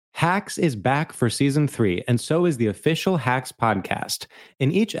Hacks is back for season 3, and so is the official Hacks podcast.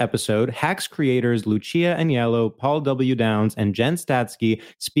 In each episode, Hacks creators Lucia Agnello, Paul W. Downs, and Jen Statsky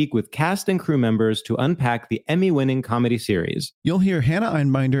speak with cast and crew members to unpack the Emmy-winning comedy series. You'll hear Hannah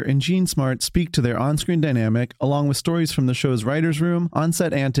Einbinder and Gene Smart speak to their on-screen dynamic, along with stories from the show's writer's room,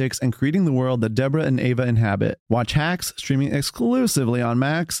 on-set antics, and creating the world that Deborah and Ava inhabit. Watch Hacks, streaming exclusively on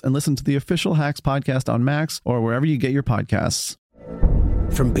Max, and listen to the official Hacks podcast on Max or wherever you get your podcasts.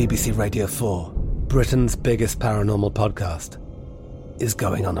 From BBC Radio 4, Britain's biggest paranormal podcast is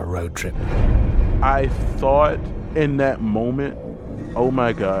going on a road trip. I thought in that moment, oh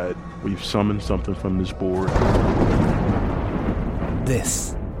my God, we've summoned something from this board.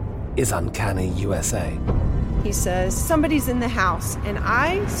 This is Uncanny USA. He says, somebody's in the house, and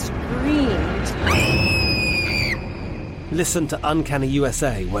I screamed. Listen to Uncanny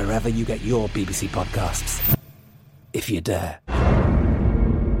USA wherever you get your BBC podcasts, if you dare.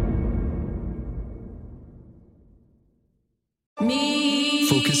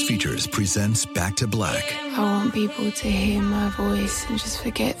 Focus Features presents Back to Black. I want people to hear my voice and just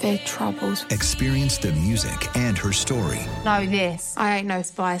forget their troubles. Experience the music and her story. Know this, I ain't no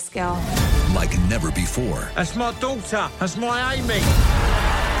Spice Girl. Like never before. That's my daughter. That's my Amy.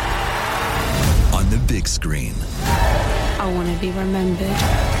 On the big screen. I want to be remembered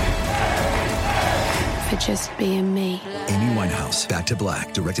for just being me. Amy Winehouse, Back to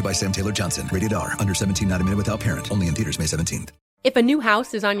Black, directed by Sam Taylor Johnson. Rated R, under 17, not admitted without parent. Only in theaters May 17th. If a new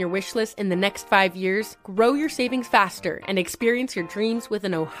house is on your wish list in the next 5 years, grow your savings faster and experience your dreams with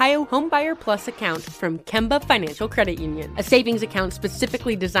an Ohio Homebuyer Plus account from Kemba Financial Credit Union. A savings account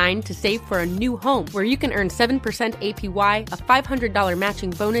specifically designed to save for a new home, where you can earn 7% APY, a $500 matching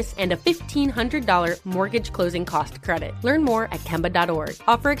bonus, and a $1,500 mortgage closing cost credit. Learn more at Kemba.org.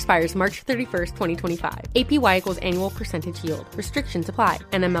 Offer expires March 31st, 2025. APY equals annual percentage yield. Restrictions apply.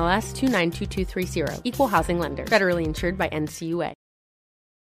 NMLS 292230. Equal housing lender. Federally insured by NCUA.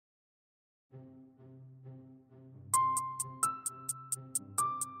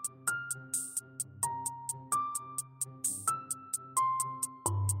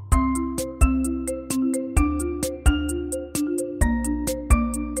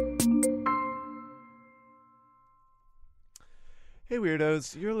 Hey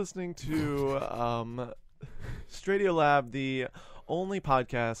weirdos, you're listening to Stradiolab, the only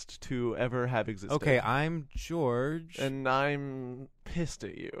podcast to ever have existed. Okay, I'm George. And I'm pissed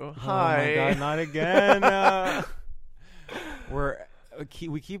at you. Oh Hi. my God, not again.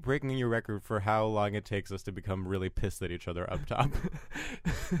 We keep breaking your record for how long it takes us to become really pissed at each other up top.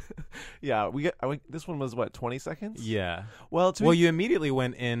 Yeah, this one was what, 20 seconds? Yeah. Well, you immediately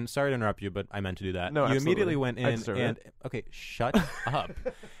went in. Sorry to interrupt you, but I meant to do that. No, you absolutely. Immediately went in and okay, shut up.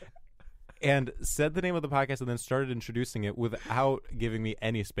 And said the name of the podcast and then started introducing it without giving me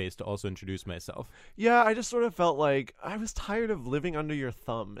any space to also introduce myself. Yeah, I just sort of felt like I was tired of living under your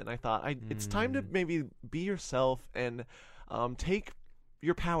thumb, and I thought it's time to maybe be yourself and take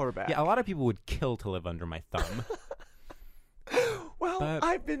your power back. Yeah, a lot of people would kill to live under my thumb. Well, but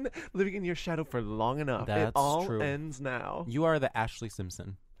I've been living in your shadow for long enough. That's it all true. ends now. You are the Ashley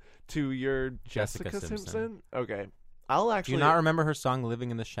Simpson. To your Jessica Simpson? Okay. I'll actually... Do you not remember her song Living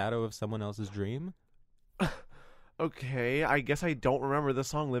in the Shadow of Someone Else's Dream? Okay, I guess I don't remember the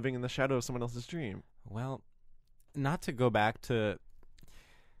song Living in the Shadow of Someone Else's Dream. Well, not to go back to...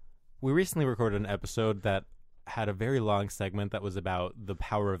 We recently recorded an episode that had a very long segment that was about the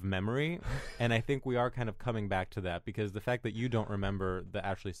power of memory, and I think we are kind of coming back to that, because the fact that you don't remember the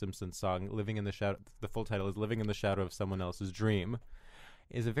Ashley Simpson song Living in the Shadow, the full title is Living in the Shadow of Someone Else's Dream,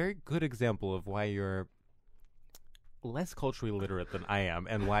 is a very good example of why you're less culturally literate than I am,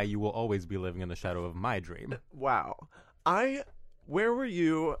 and why you will always be living in the shadow of my dream. Wow. Where were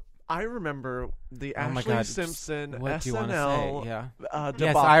you? I remember the Ashley Simpson what SNL do you want to say? Yeah. Debacle.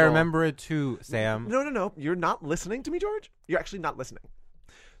 Yes, I remember it too, Sam. No. You're not listening to me, George? You're actually not listening.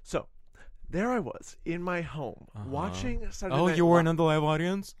 So, there I was in my home watching Saturday Night Live. You weren't in the live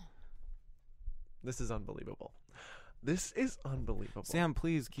audience? This is unbelievable. This is unbelievable. Sam,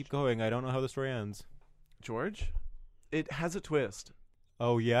 please keep going. I don't know how the story ends. George, it has a twist.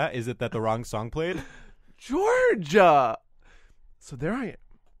 Oh, yeah? Is it that the wrong song played? George! So there I am,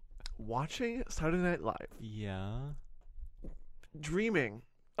 watching Saturday Night Live. Yeah. Dreaming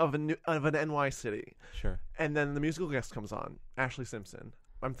of an NY city. Sure. And then the musical guest comes on, Ashley Simpson.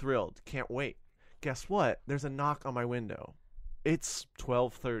 I'm thrilled. Can't wait. Guess what? There's a knock on my window. It's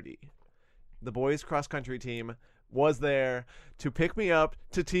 12:30. The boys' cross-country team was there to pick me up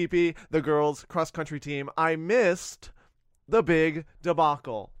to teepee the girls' cross-country team. I missed the big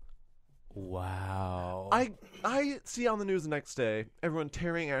debacle. Wow. I see on the news the next day everyone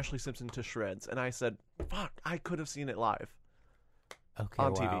tearing Ashley Simpson to shreds, and I said, "Fuck! I could have seen it live." Okay,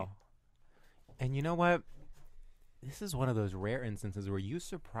 on wow. TV. And you know what? This is one of those rare instances where you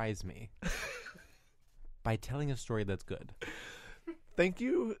surprise me by telling a story that's good. Thank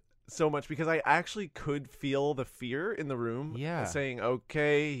you so much, because I actually could feel the fear in the room. Yeah. Saying,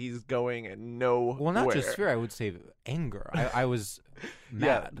 "Okay, he's going and nowhere." Well, not just fear. I would say anger. I was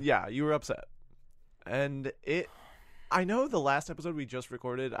mad. Yeah, you were upset. And I know the last episode we just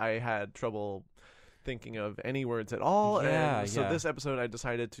recorded, I had trouble thinking of any words at all. Yeah, and so this episode I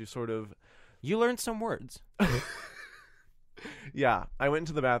decided to sort of... You learned some words. Yeah, I went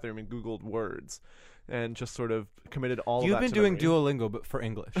into the bathroom and Googled words and just sort of committed all You've of that been to doing memory. Duolingo, but for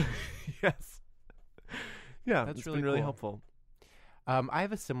English. Yes. Yeah, That's it's really been really cool. helpful. I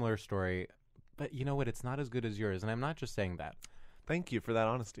have a similar story, but you know what? It's not as good as yours, and I'm not just saying that. Thank you for that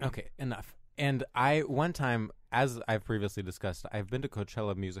honesty. Okay, enough. And one time, as I've previously discussed, I've been to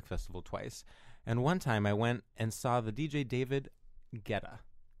Coachella Music Festival twice. And one time I went and saw the DJ David Guetta.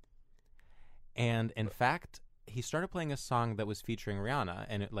 And in fact, he started playing a song that was featuring Rihanna,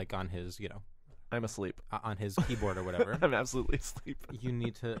 and it, like on his, I'm asleep. On his keyboard or whatever. I'm absolutely asleep. You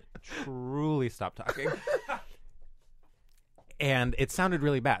need to truly stop talking. And it sounded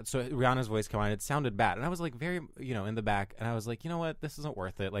really bad. So Rihanna's voice came on. It sounded bad. And I was like very, in the back. And I was like, you know what? This isn't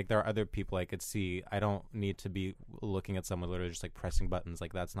worth it. Like, there are other people I could see. I don't need to be looking at someone literally just like pressing buttons.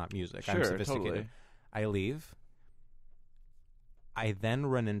 Like, that's not music. Sure, I'm sophisticated. totally. I leave. I then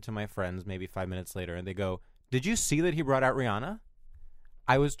run into my friends maybe 5 minutes later. And they go, "Did you see that he brought out Rihanna?"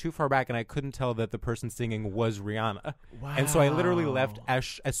 I was too far back and I couldn't tell that the person singing was Rihanna. Wow. And so I literally left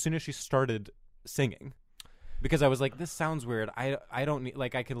as soon as she started singing. Because I was like, this sounds weird. I don't need,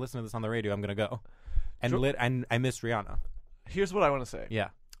 like, I can listen to this on the radio. I'm going to go. And Sure. I miss Rihanna. Here's what I want to say. Yeah.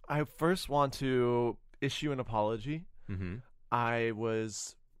 I first want to issue an apology. Mm-hmm. I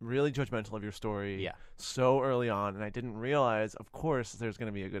was really judgmental of your story Yeah. so early on, and I didn't realize, of course, there's going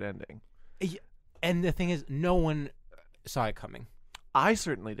to be a good ending. And the thing is, no one saw it coming. I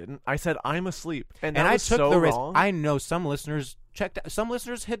certainly didn't. I said, I'm asleep. And I was took so the risk. wrong. I know some listeners checked out. Some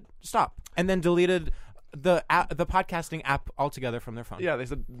listeners hit stop and then deleted the podcasting app altogether from their phone. Yeah, they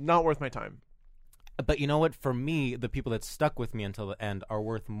said, not worth my time. But you know what? For me, the people that stuck with me until the end are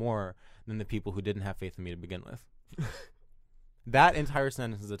worth more than the people who didn't have faith in me to begin with. That entire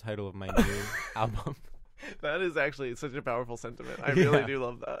sentence is the title of my new album. That is actually such a powerful sentiment. I really do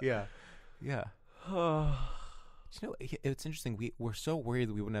love that. Yeah. Yeah. You know, it's interesting. We're so worried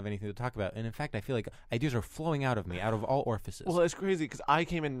that we wouldn't have anything to talk about. And in fact, I feel like ideas are flowing out of me, out of all orifices. Well, it's crazy because I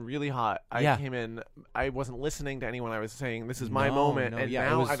came in really hot. Yeah. I wasn't listening to anyone. I was saying, this is my moment. And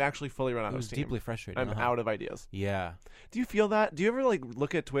now I've actually fully run out of steam. It was deeply frustrating. I'm out of ideas. Yeah. Do you feel that? Do you ever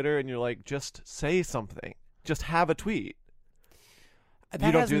look at Twitter and you're like, just say something? Just have a tweet.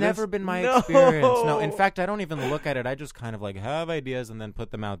 That has never been my experience. No, in fact, I don't even look at it. I just kind of have ideas and then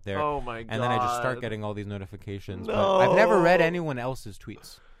put them out there. Oh my god! And then I just start getting all these notifications. No. But I've never read anyone else's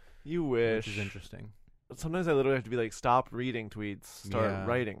tweets. You wish. Which is interesting. Sometimes I literally have to be like, stop reading tweets, start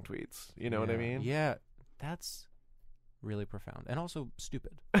writing tweets. You know what I mean? Yeah, that's really profound and also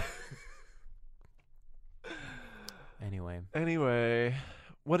stupid. Anyway,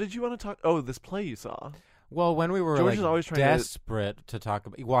 what did you want to talk? Oh, this play you saw. Well, when we were George is always trying desperate to talk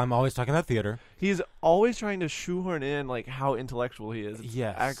about... Well, I'm always talking about theater. He's always trying to shoehorn in how intellectual he is. It's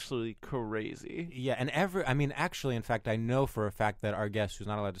yes. actually crazy. Yeah, and actually, in fact, I know for a fact that our guest, who's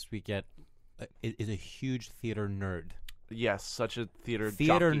not allowed to speak yet, is a huge theater nerd. Yes, such a theater jockey.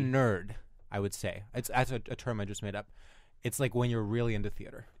 Nerd, I would say. That's a term I just made up. It's like when you're really into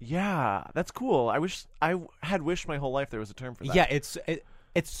theater. Yeah, that's cool. I had wished my whole life there was a term for that. Yeah,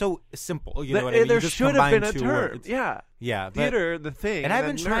 it's so simple. You know what I mean? There you just should have been a two term. words. Yeah. Yeah. Theater, the thing. And I've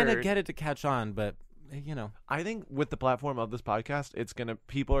been trying to nerd. get it to catch on, but, I think with the platform of this podcast,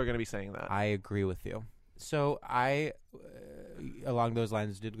 people are going to be saying that. I agree with you. So I, along those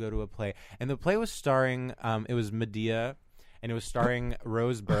lines, did go to a play. And the play was starring, it was Medea, and it was starring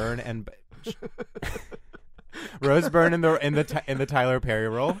Rose Byrne and... Rose Byrne in the Tyler Perry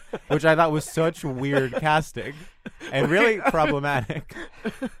role, which I thought was such weird casting and really problematic.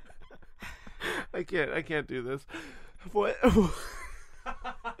 I can't do this. What?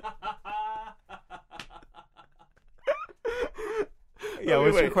 Yeah,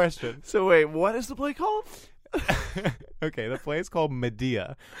 what's your question? So wait, what is the play called? Okay, the play is called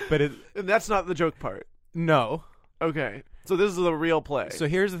Medea, but and that's not the joke part. No. Okay, so this is the real play. So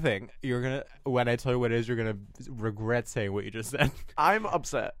here's the thing: when I tell you what it is, you're gonna regret saying what you just said. I'm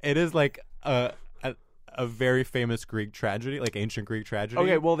upset. It is like a a very famous Greek tragedy, like ancient Greek tragedy.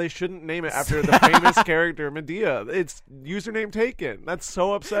 Okay, well, they shouldn't name it after the famous character Medea. It's username taken. That's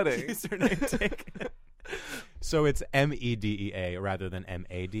so upsetting. Username taken. So it's Medea rather than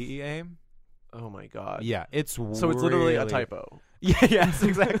Madea. Oh my god. Yeah, it's so it's literally a typo. Yeah, yes,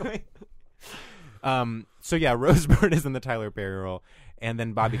 exactly. So yeah, Rose Byrne is in the Tyler Perry role, and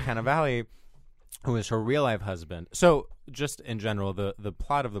then Bobby Cannavale, who is her real life husband. So just in general, the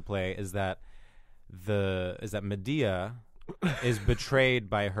plot of the play is that Medea is betrayed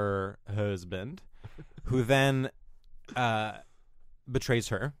by her husband, who then betrays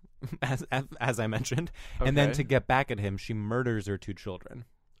her, as I mentioned, and then to get back at him, she murders her 2 children.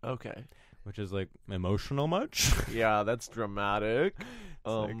 Okay. Which is like emotional much? Yeah, that's dramatic.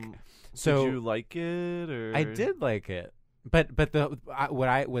 So did you like it? Or? I did like it. But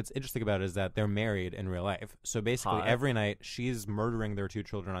what's interesting about it is that they're married in real life. So basically, every night she's murdering their 2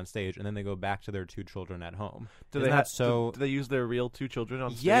 children on stage, and then they go back to their 2 children at home. Do they use their real 2 children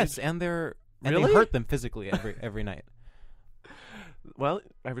on stage? Yes, and they hurt them physically every night. Well,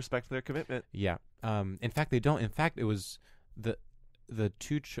 I respect their commitment. Yeah. In fact, they don't. In fact, it was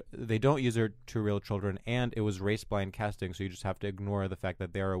they don't use their 2 real children, and it was race blind casting. So you just have to ignore the fact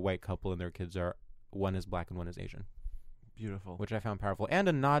that they are a white couple and their kids are one is black and one is Asian. Beautiful. Which I found powerful. And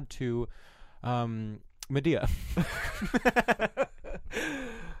a nod to Medea.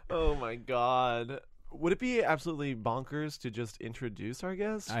 Oh, my God. Would it be absolutely bonkers to just introduce our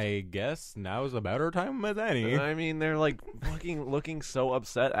guest? I guess now is a better time as any. I mean, they're like fucking looking so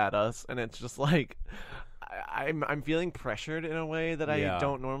upset at us, and it's just like... I'm feeling pressured in a way that I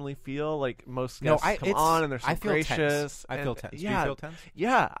don't normally feel. Like most guests come on and they're so gracious. Tense. I feel tense. Yeah, do you feel tense?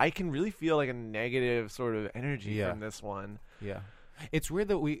 Yeah, I can really feel like a negative sort of energy from this one. Yeah. It's weird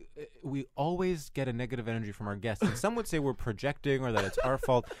that we always get a negative energy from our guests. And some would say we're projecting or that it's our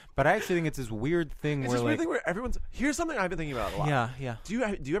fault. But I actually think it's this weird thing it's where this weird thing where everyone's... Here's something I've been thinking about a lot. Yeah. Do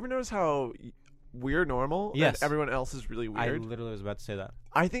you ever notice how we're normal and everyone else is really weird? I literally was about to say that.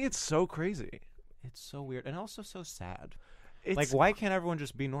 I think it's so crazy. It's so weird and also so sad. Like, why can't everyone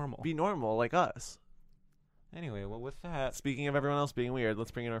just be normal? Be normal like us. Anyway, well, with that... Speaking of everyone else being weird,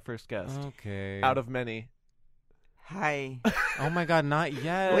 let's bring in our first guest. Okay. Out of many. Hi. Oh my god, not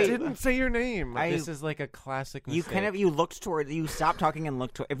yet. Wait, I didn't say your name. This is like a classic mistake. You looked toward... You stopped talking and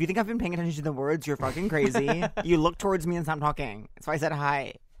looked... If you think I've been paying attention to the words, you're fucking crazy. You looked towards me and stopped talking. That's why I said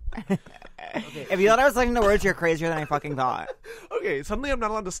hi. Okay. If you thought I was listening to words, you're crazier than I fucking thought. Okay, suddenly I'm not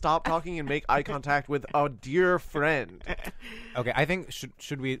allowed to stop talking and make eye contact with a dear friend. Okay, I think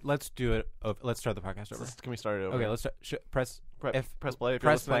should we? Let's do it. Let's start the podcast over. Can we start it over? Okay, let's start. Press play.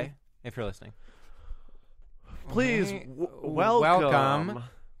 Press play if you're listening. Please welcome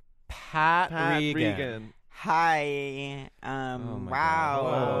Pat Regan. Hi. Wow.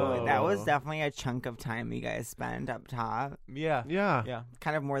 God. That was definitely a chunk of time you guys spent up top. Yeah.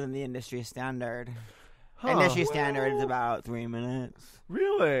 Kind of more than the industry standard. Huh. Industry standard is about 3 minutes.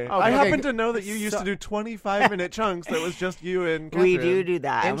 Really? I happen to know that you used to do 25-minute chunks that was just you and Catherine. We do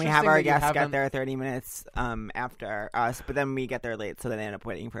that, and we have our guests get there 30 minutes after us, but then we get there late, so then they end up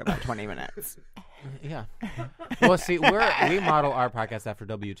waiting for about 20 minutes. Yeah. Well, see, we model our podcast after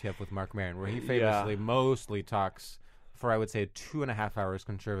WTF with Mark Maron, where he famously mostly talks for, I would say, 2.5 hours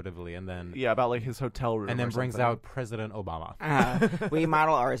conservatively, and then about like his hotel room, and then brings out President Obama. We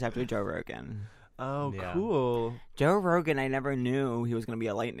model ours after Joe Rogan. Oh, cool. Joe Rogan, I never knew he was going to be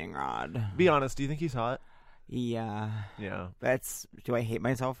a lightning rod. Be honest, do you think he's hot? Yeah. Yeah. Do I hate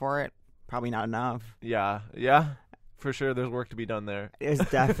myself for it? Probably not enough. Yeah. For sure, there's work to be done there. There's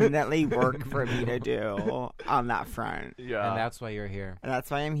definitely work for me to do on that front. Yeah. And that's why you're here.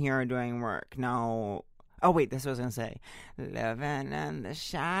 That's why I'm here doing work. No. Oh, wait, this was I was going to say. Living in the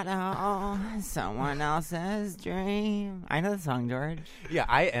shadow, someone else's dream. I know the song, George. Yeah,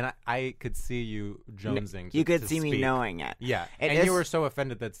 I could see you jonesing. You could see speak. me knowing it. Yeah, and you were so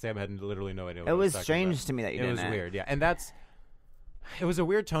offended that Sam had literally no idea what it was talking strange about. To me that you didn't. It was weird, yeah. And it was a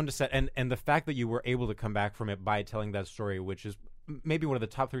weird tone to set. And the fact that you were able to come back from it by telling that story, which is maybe one of the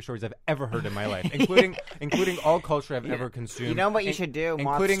top 3 stories I've ever heard in my life, including all culture I've ever consumed. You know what you should do?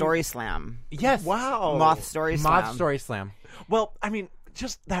 Moth Story Slam. Yes. Wow. Moth Story Slam. Well, I mean,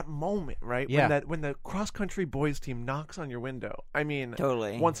 just that moment, right? Yeah. When the cross-country boys team knocks on your window. I mean,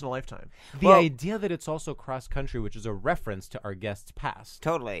 totally. Once in a lifetime. The idea that it's also cross-country, which is a reference to our guest's past.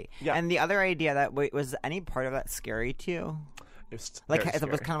 Totally. Yeah. And the other idea that, was any part of that scary to you? It's Like very it was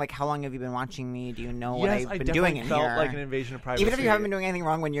scary. kind of like, how long have you been watching me? Do you know what Yes, I've I been definitely doing in felt here? like an invasion of privacy. Even if you haven't been doing anything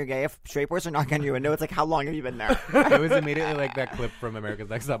wrong when you're gay, if straight boys are knocking on your window, it's like, how long have you been there? It was immediately like that clip from America's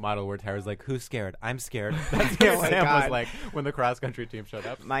Next Top Model where Tara's like, "Who's scared? I'm scared." That's what Oh my Sam was God. like when the cross country team showed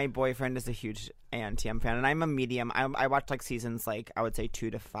up. My boyfriend is a huge ANTM fan, and I'm a medium. I watched like seasons like I would say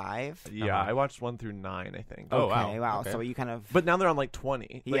 2 to 5. Yeah, I watched 1 through 9, I think. Oh, Okay, wow. wow. Okay. So you kind of. But now they're on like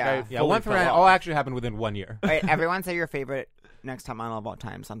 20. Like, Yeah. I Yeah, fully 1 through fell 9 off. all actually happened within 1 year. Wait, everyone say your favorite Next Top Model of all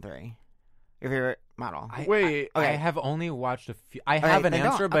time on 3. Your favorite model. Wait, I Okay. have only watched a few. I Okay, have an then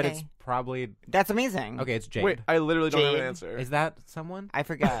don't. answer, but Okay. it's probably That's amazing. okay. It's Jade. wait, I literally don't have an Jade? answer. Is that someone? I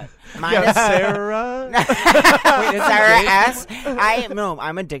forget. Mine yeah, is Sarah. Wait, isn't Sarah Jade- S.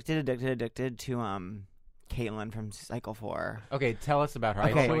 I'm addicted to Caitlyn from Cycle 4. Okay, tell us about her.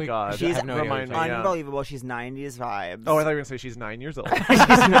 Okay. I Oh my actually- God. I She's have no idea what remind you're talking me. about. Unbelievable. She's 90s vibes. Oh, I thought you were going to say she's 9 years old. She's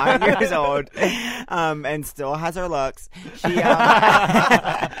 9 years old, and still has her looks. She,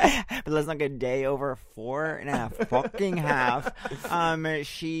 but lives like a day over 4.5 fucking half.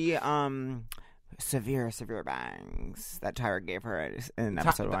 She, severe bangs that Tyra gave her in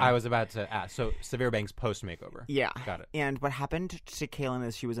episode 1. I was about to ask. So, Severe Banks post makeover. Yeah. Got it. And what happened to Caitlyn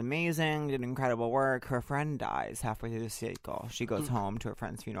is she was amazing, did incredible work. Her friend dies halfway through the cycle. She goes home to her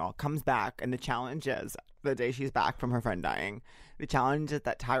friend's funeral, comes back, and the challenge is, the day she's back from her friend dying, the challenge is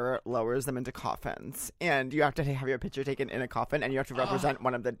that Tyra lowers them into coffins. And you have to have your picture taken in a coffin, and you have to represent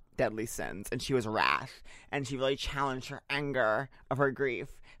one of the deadly sins. And she was rash. And she really challenged her anger of her grief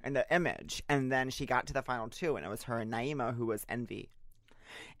and the image. And then she got to the final 2, and it was her and Naima who was Envy.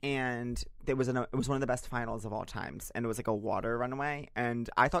 And it was one of the best finals of all times, and it was like a water runway, and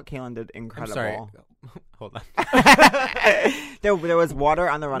I thought Caitlyn did incredible. I'm sorry. Hold on. there was water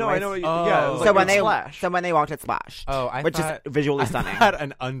on the runway. No, I know. What Oh. yeah, it was So like when a splash. when they walked, it splashed. Oh, I which thought, is visually I stunning. thought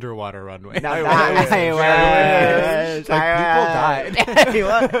an underwater runway. Now I that wish. I wish. Like,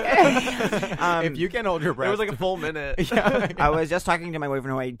 people Um, if you can hold your breath, It was like a full minute. yeah. I was just talking to my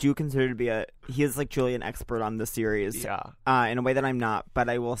boyfriend, who I do consider to be he is like truly an expert on the series. Yeah. In a way that I'm not, but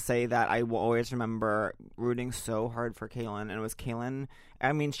I will say that I will always remember rooting so hard for Caitlyn, and it was Caitlyn.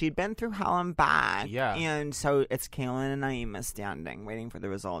 I mean, she'd been through hell and back. Yeah. And so it's Caitlyn and Naima standing, waiting for the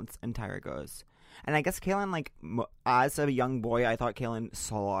results, and Tyra goes. And I guess Caitlyn, like, as a young boy, I thought Caitlyn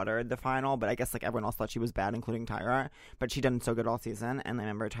slaughtered the final, but I guess, like, everyone else thought she was bad, including Tyra. But she done so good all season, and I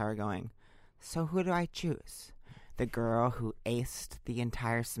remember Tyra going, so who do I choose? The girl who aced the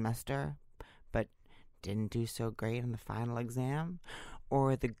entire semester, but didn't do so great in the final exam?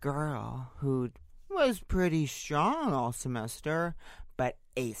 Or the girl who was pretty strong all semester, but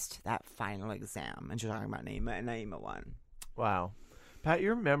aced that final exam? And she's talking about Naima, and Naima won. Wow. Pat,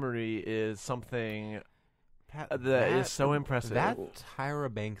 your memory is something that is so impressive. That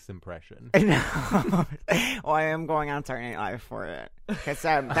Tyra Banks impression. I know. Well, I am going on Saturday Night Live for it. Because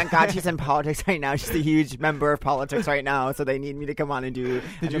thank God she's in politics right now. She's a huge member of politics right now, so they need me to come on and do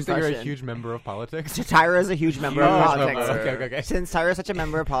Did an you say you're a impression. huge member of politics? So Tyra is a huge member of Huge politics. member. Okay. Since Tyra is such a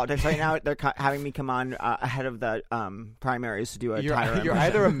member of politics right now, they're having me come on ahead of the primaries to do a Tyra You're impression.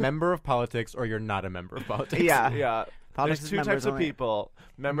 either a member of politics or you're not a member of politics. Yeah. Yeah. Politics There's is two types members of only. people.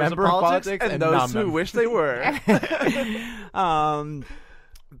 Members Member of of politics, politics and and those who non-members. wish they were.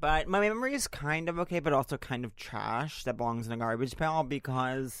 But my memory is kind of okay, but also kind of trash that belongs in a garbage pail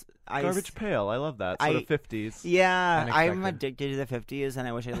because Garbage pail. I love that. Sort of 50s. Yeah, I'm Unexpected. addicted to the 50s, and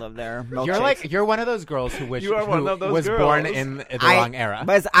I wish I lived there. You're one of those girls who wish You are one who of those was girls. born in the wrong era.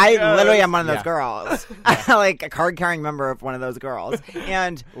 But I literally am one of those Yeah. girls, like a card-carrying member of one of those girls,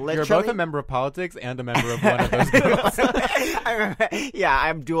 and literally, You're both a member of politics and a member of one of those girls.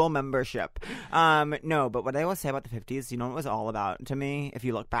 I'm dual membership. No, but what I will say about the 50s, you know what it was all about to me? If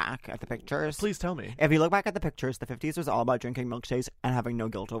you look back at the pictures, Please tell me. If you look back at the pictures, the 50s was all about drinking milkshakes and having no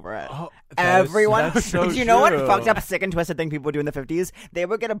guilt over it. Oh, Everyone, that's so do you know what true. fucked up, sick, and twisted thing people would do in the 50s? They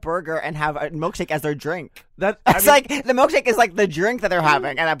would get a burger and have a milkshake as their drink. It's like the milkshake is like the drink that they're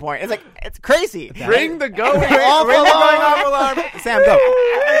having at that point. It's like it's crazy. Ring the going Ring off the going off alarm. alarm. Sam, go.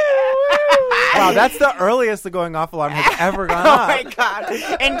 Wow, that's the earliest the going off alarm has ever gone Oh off. my god!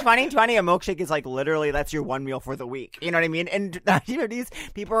 In 2020, a milkshake is like literally that's your one meal for the week. You know what I mean? In the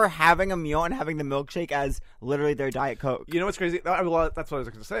 1950s, people are having a meal and having the milkshake as literally their Diet Coke. You know what's crazy? Well, that's what I was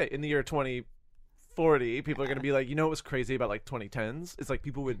going to say. In the year 2040, people are going to be like, you know what was crazy about like 2010s? It's like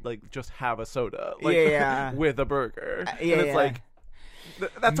people would like just have a soda, like Yeah. with a burger, yeah, and it's yeah. like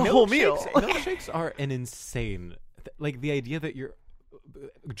that's a whole meal. Milkshakes are an insane. Like the idea that you're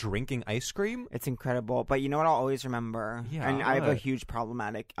drinking ice cream. It's incredible. But you know what I'll always remember? Yeah, And I have a what? huge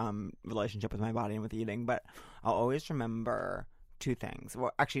problematic relationship with my body and with eating, but I'll always remember two things.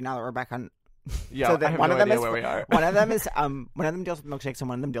 Well, actually, now that we're back on Yeah, So I then have one no of them idea is where we are. one of them is one of them deals with milkshakes and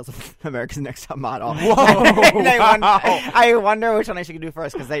one of them deals with America's Next Top Model. Whoa! And Wow. I wonder which one I should do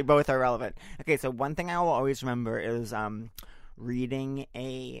first because they both are relevant. Okay, so one thing I will always remember is reading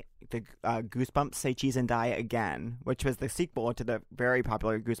the Goosebumps Say Cheese and Die Again, which was the sequel to the very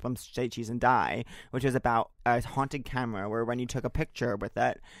popular Goosebumps Say Cheese and Die, which was about a haunted camera where when you took a picture with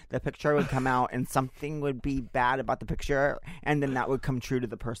it, the picture would come out and something would be bad about the picture, and then that would come true to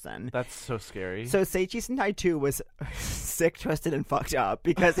the person. That's so scary. So Say Cheese and Die 2 was sick, twisted, and fucked up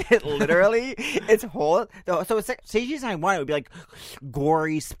because it literally, its whole... So Say Cheese and Die 1, it would be like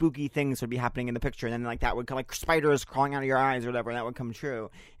gory, spooky things would be happening in the picture, and then like that would come, like spiders crawling out of your eyes or whatever, and that would come true.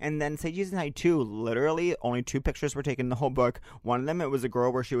 And then Say Cheese and Die 2, literally only 2 pictures were taken in the whole book. One of them, it was a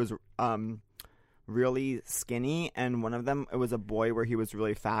girl where she was really skinny, and one of them, it was a boy where he was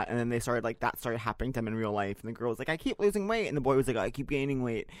really fat, and then they started, like, that started happening to him in real life, and the girl was like, I keep losing weight, and the boy was like, I keep gaining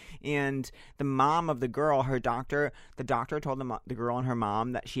weight. And the mom of the girl, the doctor told the girl and her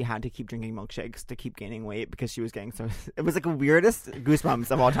mom that she had to keep drinking milkshakes to keep gaining weight because she was getting so... It was like the weirdest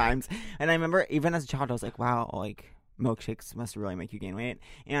Goosebumps of all times. And I remember, even as a child, I was like, wow, like, milkshakes must really make you gain weight.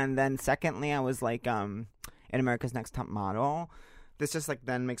 And then secondly, I was like, in America's Next Top Model... This just, like,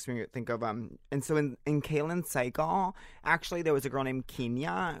 then makes me think of, and so in Kaylin's cycle, actually, there was a girl named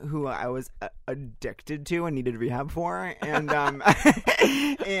Kenya who I was addicted to and needed rehab for, and,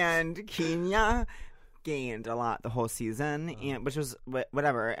 and Kenya gained a lot the whole season, and which was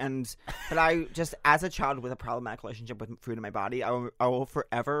whatever, but I just, as a child with a problematic relationship with food in my body, I will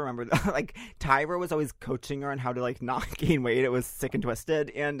forever remember that, like, Tyra was always coaching her on how to, like, not gain weight. It was sick and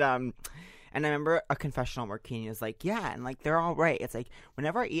twisted, and I remember a confessional where Kenya's like, yeah, and, like, they're all right. It's like,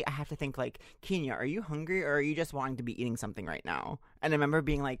 whenever I eat, I have to think, like, Kenya, are you hungry or are you just wanting to be eating something right now? And I remember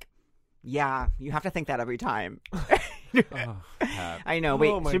being like, yeah, you have to think that every time. I know.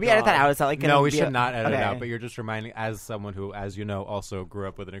 Wait, should we edit that out? Is that like no? We should not edit it out. But you're just reminding, as someone who, as you know, also grew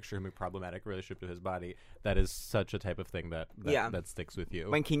up with an extremely problematic relationship to his body. That is such a type of thing that sticks with you.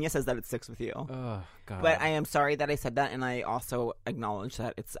 When Kenya says that, it sticks with you. Oh God. But I am sorry that I said that, and I also acknowledge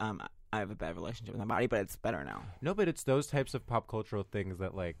that it's I have a bad relationship with my body, but it's better now. No, but it's those types of pop cultural things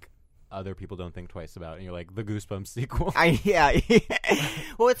that, like, other people don't think twice about, and you're like, the Goosebumps sequel.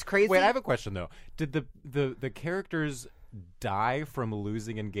 Well, it's crazy. Wait, I have a question though. Did the characters die from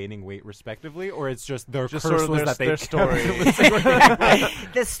losing and gaining weight respectively, or it's just their curse sort of was that their story?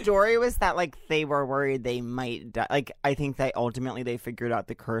 The story was that, like, they were worried they might die. Like, I think that ultimately they figured out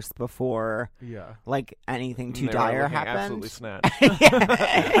the curse before, like, anything too dire happened. Absolutely snatched.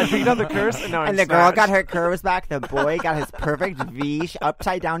 I figured out the curse, and now I'm the snatched. girl got her curves back. The boy got his perfect V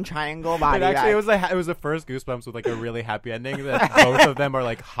upside down triangle body. But actually, back. it was the first Goosebumps with, like, a really happy ending that both of them are,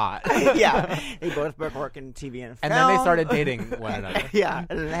 like, hot. Yeah, they both work in TV and film. And then they started dating one another. Yeah,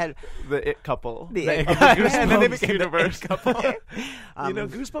 and they had the it couple. The and then they became universe. the it couple. You know,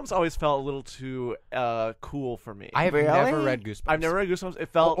 Goosebumps always felt a little too cool for me. I've never read Goosebumps. I've never read Goosebumps. It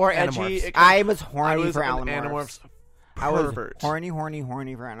felt or edgy. Animorphs. I was horny for Animorphs. Pervert. I was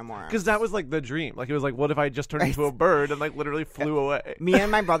horny for Animorphs. Because that was, like, the dream. Like, it was like, what if I just turned into a bird and, like, literally flew away? Me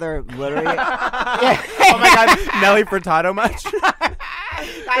and my brother literally... Oh my God, Nelly Furtado much?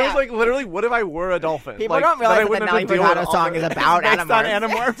 It was like, literally, what if I were a dolphin? People like, don't realize that the Nelly Furtado song song is about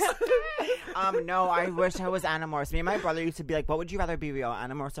Animorphs. No, I wish I was Animorphs. Me and my brother used to be like, what would you rather be real,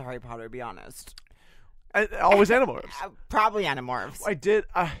 Animorphs or Harry Potter, be honest? Always Animorphs. Probably Animorphs. I did.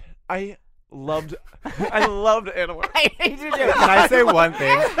 I loved Animorphs. I hate you too. Can I say one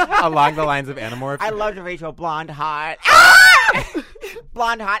thing along the lines of Animorphs? I loved Rachel Blonde Hot.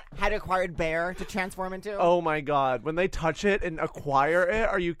 Blonde Hot had acquired bear to transform into. Oh my God! When they touch it and acquire it,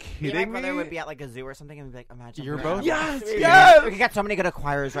 are you kidding me? My brother would be at, like, a zoo or something and we'd be like, imagine. You're both. Yes. We got so many good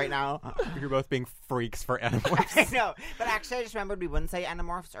acquirers right now. You're both being freaks for Animorphs. I know, but actually, I just remembered we wouldn't say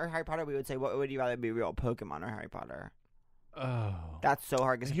Animorphs or Harry Potter. We would say, what would you rather be real, Pokemon or Harry Potter? Oh, that's so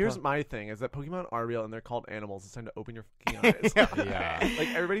hard. Here's my thing: is that Pokemon are real and they're called animals. It's time to open your fucking eyes. Yeah, like,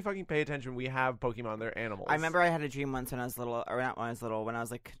 everybody fucking pay attention. We have Pokemon; they're animals. I remember I had a dream once when I was little, or not when I was little, when I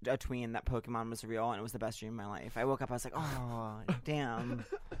was like a tween, that Pokemon was real, and it was the best dream of my life. I woke up, I was like, oh damn.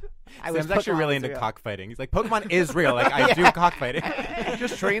 I was actually really into cockfighting. He's like, Pokemon is real. Like, I do cockfighting.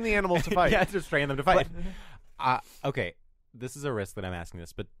 Just train the animals to fight. Yeah, just train them to fight. Okay, this is a risk that I'm asking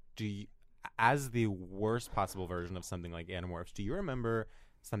this, but do you? As the worst possible version of something like Animorphs, do you remember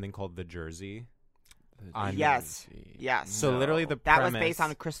something called The Jersey? Yes. So literally the that premise... was based on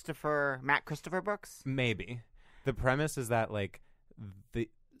Matt Christopher books? Maybe. The premise is that, like,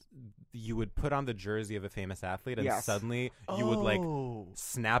 you would put on the jersey of a famous athlete and suddenly you would, like,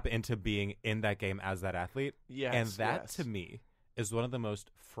 snap into being in that game as that athlete. Yes, and that, to me, is one of the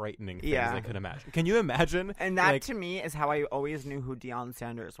most frightening things Yeah. I could imagine. Can you imagine? And that like, to me is how I always knew who Deion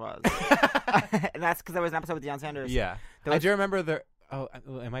Sanders was. And that's because there was an episode with Deion Sanders. Yeah. There I was- do remember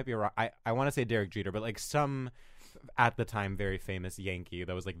it might be wrong. I want to say Derek Jeter, but like some at the time very famous Yankee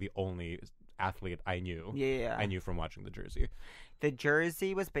that was like the only athlete I knew. Yeah. I knew from watching the jersey. The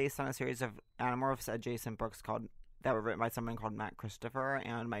jersey was based on a series of Animorphs adjacent books that were written by someone called Matt Christopher,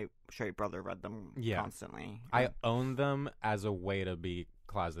 and my straight brother read them constantly. I owned them as a way to be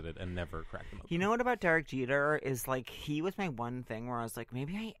closeted and never cracked them open. You know what about Derek Jeter is like he was my one thing where I was like,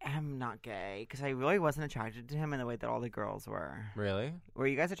 maybe I am not gay because I really wasn't attracted to him in the way that all the girls were. Really? Were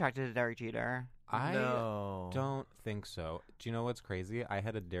you guys attracted to Derek Jeter? I No. don't think so. Do you know what's crazy? I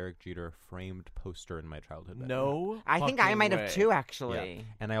had a Derek Jeter framed poster in my childhood bedroom. No. I think I fucking might way. have too, actually. Yeah.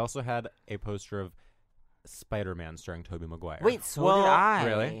 And I also had a poster of Spider-Man starring Tobey Maguire. Wait, so Well, did I.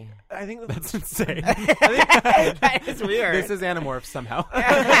 Really? I think That's insane. That is weird. This is Animorph somehow.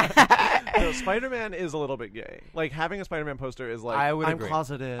 no, Spider-Man is a little bit gay. Like having a Spider-Man poster is like I would I'm agree.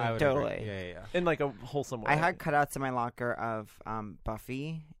 closeted. I would Totally. agree. Yeah. in like a wholesome way. I had cutouts in my locker of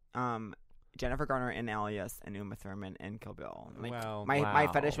Buffy, Jennifer Garner in Alias, and Uma Thurman in Kill Bill. Like, Well, my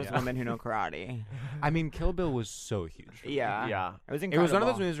wow. fetish was Yeah. women who know karate. I mean, Kill Bill was so huge. Yeah. Yeah. It was It incredible. was one of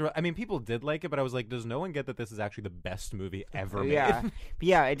those movies where, I mean, people did like it, but I was like, does no one get that this is actually the best movie ever made? Yeah. But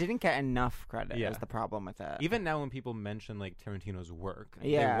yeah, it didn't get enough credit Yeah. is the problem with it. Even now when people mention, like, Tarantino's work,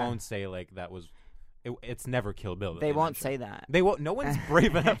 Yeah. they won't say, like, that was... it's never Kill Bill. that they won't mention. say that. They won't. No one's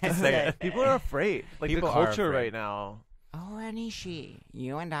brave enough to say it. People are afraid. Like People the are culture afraid. right now. Oh, Anishi,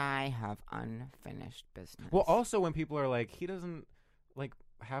 you and I have unfinished business. Well, also when people are like, he doesn't, like,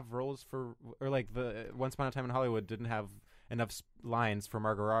 have roles for... Or, like, the Once Upon a Time in Hollywood didn't have enough lines for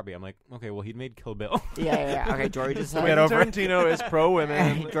Margot Robbie. I'm like, okay, well, he made Kill Bill. Yeah. Okay, George is Quentin Tarantino is pro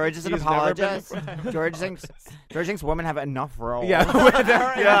women. George is an He's never been- apologist. George thinks women have enough roles. Yeah, there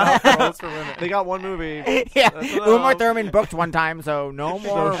are enough roles for women. They got one movie. Yeah, That's Uma enough. Thurman booked one time, so no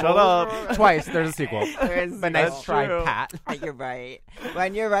more. shut roles up. for- Twice. There's a sequel. There's But nice That's try, true. Pat. You're right.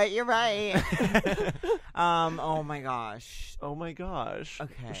 When you're right, you're right. Oh my gosh. Oh my gosh.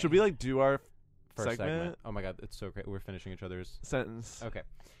 Okay. Should we like do our First segment? Oh my god, it's so great. We're finishing each other's Sentence. Okay.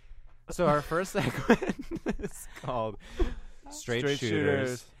 So our first segment is called Straight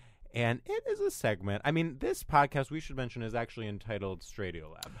Shooters. And it is a segment. I mean, this podcast, we should mention, is actually entitled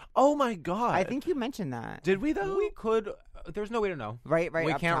Stradiolab. Oh my god. I think you mentioned that. Did we though? We could... there's no way to know. Right.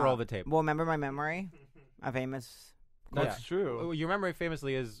 We up can't top. roll the tape. Well, remember my memory? A famous. That's Yeah. true. Your memory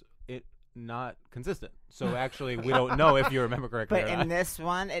famously is it not consistent. So actually, we don't know if you remember correctly But or in not. this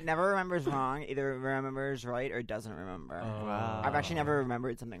one, it never remembers wrong. Either it remembers right or doesn't remember. Wow. I've actually never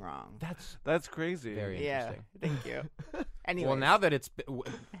remembered something wrong. That's crazy. Very Yeah. interesting. Thank you. Anyways. Well, now that it's...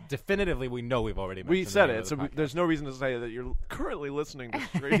 definitively, we know we've already mentioned We said the name it, of so the podcast. there's no reason to say that you're currently listening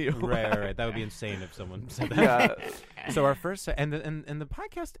to radio. Right. That would be insane if someone said that. Yeah. So our first and the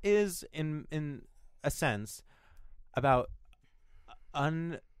podcast is in a sense about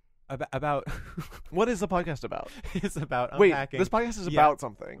about What is the podcast about? it's about Wait, unpacking. this podcast is Yeah. about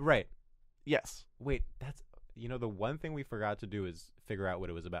something. Right. Yes. Wait, that's the one thing we forgot to do is figure out what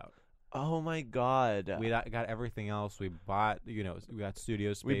it was about. Oh my god. We got everything else. We bought, we got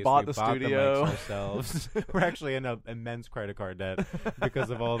studio space. We bought the studio. The mics ourselves. We're actually in an immense credit card debt because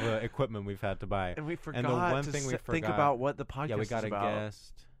of all the equipment we've had to buy. And we forgot And the one to thing we think forgot- about what the podcast Yeah, we got is a about.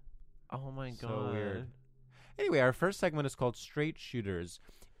 guest. Oh my god. So weird. Anyway, our first segment is called Straight Shooters,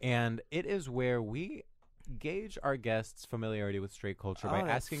 and it is where we gauge our guests' familiarity with straight culture by Oh,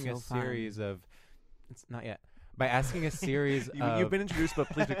 that's asking so a fun. series of... It's not yet. By asking a series of... You've been introduced, but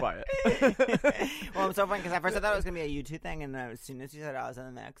please be quiet. Well, I'm so funny because at first I thought it was gonna be a YouTube thing, and as soon as you said I was in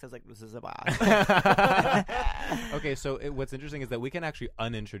the mix, I was like, "This is a blast." Okay, so what's interesting is that we can actually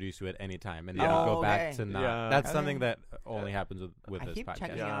unintroduce you at any time, and then Yeah. go back Okay. to not. Yeah. That's Okay. something that only happens with I this keep podcast.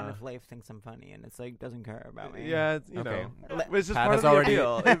 checking Yeah. on if Leif thinks I'm funny, and it's like doesn't care about me. Yeah, you Okay. know. It's just Pat part has of the already-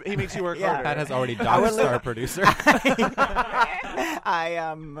 appeal. He makes you work Yeah. harder. Pat has already I would doxed live- our producer.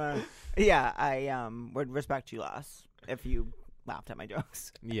 I would respect you less if you laughed at my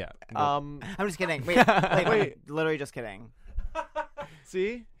jokes. Yeah. I'm just kidding. Wait. I'm literally just kidding.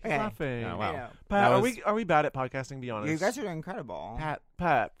 See? He's Okay. laughing. Yeah, I wow. know. Pat, That are was- we bad at podcasting? Be honest. You guys are doing incredible. Pat,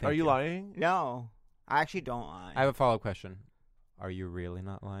 Pat, Thank are you you. lying? No, I actually don't lie. I have a follow-up question. Are you really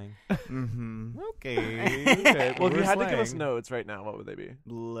not lying? Mm-hmm. Okay. Okay. Well, if you We're had to give us slaying. notes right now, what would they be?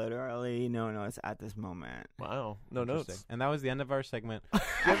 Literally no notes at this moment. Wow. No Interesting. notes. And that was the end of our segment. Do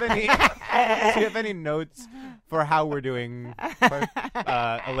you have any notes for how we're doing?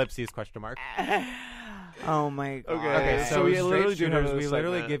 Ellipses question mark. Oh my god. Okay, Okay, so so we Straight literally do have Shooters, a we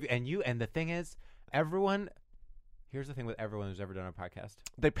literally segment. give and the thing is, everyone Here's the thing with everyone who's ever done a podcast.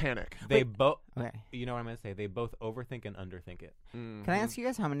 They panic. They both. Okay. You know what I'm going to say? They both overthink and underthink it. Can I ask you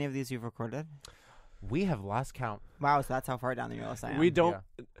guys how many of these you've recorded? We have lost count. Wow, so that's how far down the list I am. We don't.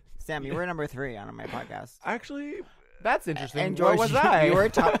 Yeah. Sam, you were number 3 on my podcast. Actually, That's interesting. And George, what was I? You were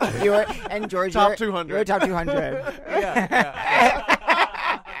top. You were and George. Top you were 200. You were top 200.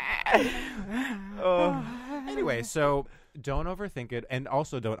 Anyway, so don't overthink it, and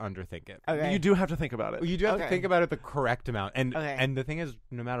also don't underthink it. Okay. you do have to think about it. You do have to Okay. think about it the correct amount, and Okay. and the thing is,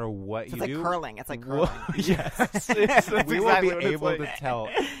 no matter what So you it's like do, curling. It's like curling. Yes, that's we exactly will what be it's able like. to tell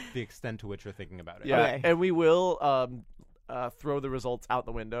the extent to which you're thinking about it. Yeah, Okay. and we will throw the results out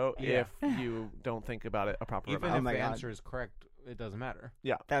the window Yeah. if you don't think about it a proper Even amount. if my the God. answer is correct, it doesn't matter.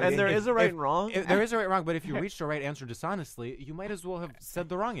 Yeah, That and would there be- is a right and wrong. If there is a right and wrong, but if you reached a right answer dishonestly, you might as well have said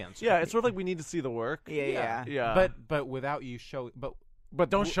the wrong answer. Yeah, it's sort of like we need to see the work. Yeah. Yeah. But without you But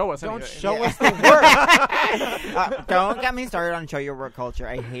don't show us. don't anyway. show Yeah. us the work. Don't get me started on show your work culture.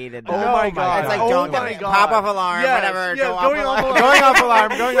 I hated that. Oh my God. It's like Oh don't my get me God. pop off alarm, Yes, whatever. yes, go off going alarm. off alarm. Going off alarm.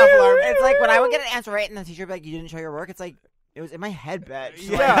 Going off alarm. It's like when I would get an answer right and the teacher would be like, "You didn't show your work." It's like it was in my head, bitch.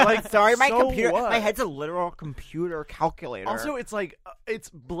 Yeah, like, sorry, my so computer. what? My head's a literal computer calculator. Also, it's like it's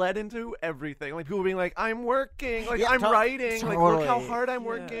bled into everything. Like people being like, "I'm working," like Yeah, I'm writing, like look how totally. hard I'm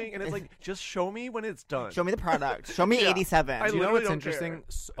working, and it's like just show me when it's done. show me the product. Show me Yeah. 87. I Do you know literally what's don't interesting?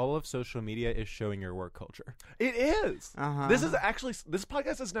 All of social media is showing your work culture. It is. Uh-huh. This is actually this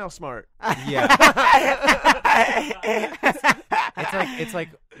podcast is now smart. Yeah. it's like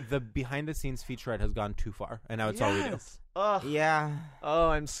the behind the scenes featurette has gone too far, and now it's all we do. Yes. Ugh. Yeah. Oh,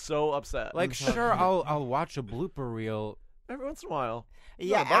 I'm so upset. Like, sure, I'll watch a blooper reel every once in a while.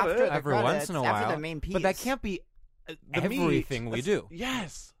 Yeah. Not above After it. the every credits, once in a after while, the main piece. but that can't be The everything meat. we do.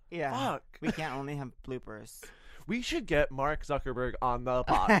 Yes. Yeah. Fuck. We can't only have bloopers. We should get Mark Zuckerberg on the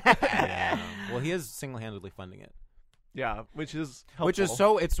pod. Yeah. Well, he is single-handedly funding it, Yeah, which is helpful. which is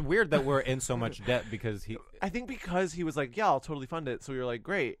so. It's weird that we're in so much debt because he. I think because he was like, "Yeah, I'll totally fund it," so we were like,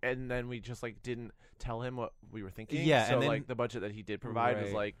 "Great," and then we just like didn't tell him what we were thinking. Yeah, so and then- like the budget that he did provide was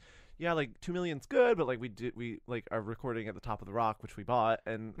Right. like, "Yeah, like $2 million's good," but like we like are recording at the Top of the Rock, which we bought,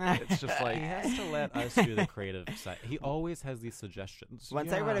 and it's just like He has to let us do the creative side. He always has these suggestions.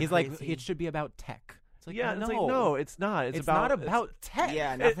 Once I read a He's like, crazy- it should be about tech. It's like, yeah, no, it's like no, it's not. It's not about about tech.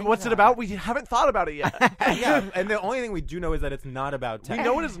 Yeah. what's it about? We haven't thought about it yet. Yeah, and the only thing we do know is that it's not about tech. We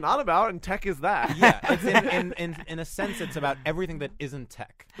know what it's not about, and tech is that. Yeah, it's in a sense, it's about everything that isn't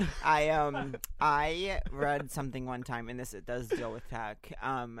tech. I read something one time, and it does deal with tech.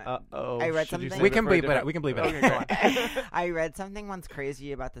 Uh-oh. I read Should you something. say We that can very bleep it out. different- We can bleep it Okay, go on. out. I read something once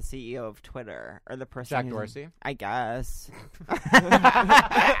crazy about the CEO of Twitter, or the person. Jack who's- Dorsey? I guess.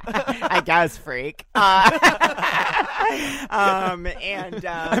 I guess, freak. And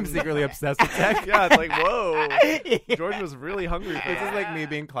I'm secretly obsessed with tech. Yeah, it's like whoa. George was really hungry for This that. is like me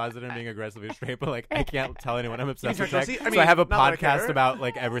being closeted and being aggressively straight, but like I can't tell anyone I'm obsessed with Jack tech. Dorsey? I So I mean, have a not that I podcast care. about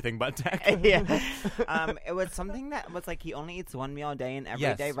like everything but tech. yeah. It was something that was like he only eats one meal a day, and every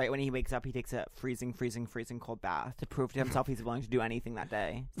day, Yes. right when he wakes up, he takes a freezing cold bath to prove to himself he's willing to do anything that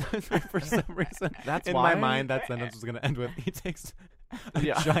day. For some reason, That's in why? my mind that sentence was going to end with he takes a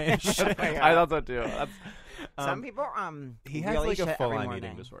Yeah. giant shit. I thought so too. That's, Some people he has really like a shit every full-on morning.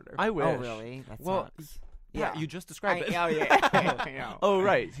 eating disorder. I wish. Oh really? That Well, sucks. yeah, you just described it. Oh yeah. I know. Oh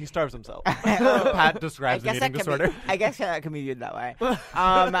right, he starves himself. Pat describes an eating disorder. I guess that can be viewed that way.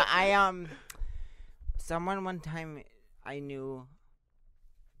 Someone one time I knew.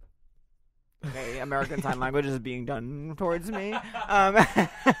 Okay, American Sign Language is being done towards me.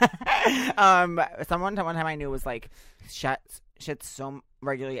 Someone one time I knew was like shit so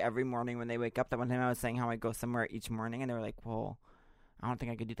regularly every morning when they wake up. That one time I was saying how I go somewhere each morning, and they were like, "Well, I don't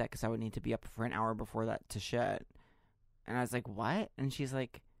think I could do that because I would need to be up for an hour before that to shit." And I was like, "What?" And she's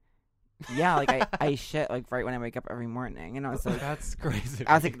like, "Yeah, like I shit like right when I wake up every morning." And I was like, That's crazy.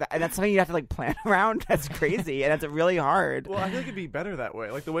 I was like, that's something you have to like plan around. That's crazy, and it's really hard. Well, I feel like it'd be better that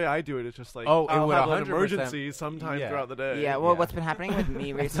way. Like the way I do it is just like, Oh, it I'll would have an 100%. emergency sometime Yeah. throughout the day. Yeah, well, Yeah. what's been happening with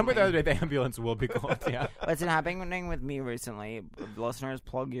me recently? Somewhere the other day, the ambulance will be called. Yeah. What's been happening with me recently, listeners,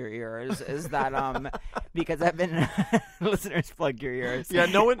 plug your ears, is that because I've been listeners, plug your ears. Yeah,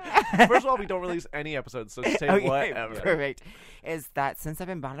 no one. First of all, we don't release any episodes, so just say Okay, whatever. Perfect. Is that since I've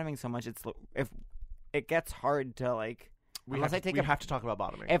been bottoming so much, if it gets hard to like. We Unless have, I take we a- have to talk about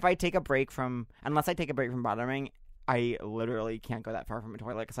bottoming. If I take a break from, unless I take a break from bottoming, I literally can't go that far from a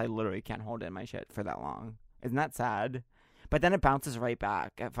toilet because I literally can't hold in my shit for that long. Isn't that sad? But then it bounces right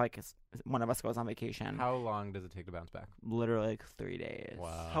back if like one of us goes on vacation. How long does it take to bounce back? Literally like 3 days.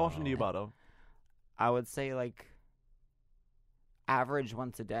 Wow. How often do you bottom? I would say like average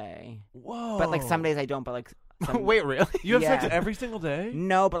once a day. Whoa. But like some days I don't. But like Wait, really? You have sex Yeah. every single day?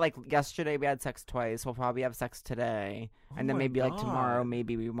 No, but like yesterday we had sex twice. We'll probably have sex today, and then my maybe like tomorrow, God.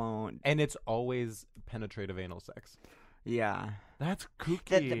 maybe we won't. And it's always penetrative anal sex. Yeah. That's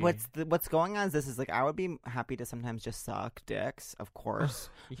kooky. What's going on is this is like I would be happy to sometimes just suck dicks, of course.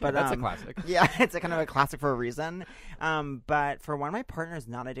 Yeah, but that's a classic. Yeah, it's a kind of a classic for a reason. But for one, my partner's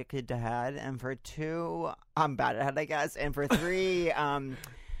not addicted to head, and for two, I'm bad at head, I guess, and for three, I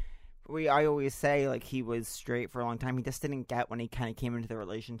always say like he was straight for a long time. He just didn't get when he kind of came into the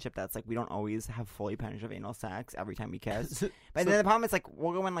relationship that's like we don't always have fully penetrative anal sex every time we kiss. But then the problem is like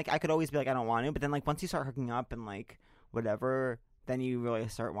we'll go in like I could always be like I don't want to, but then like once you start hooking up and like whatever, then you really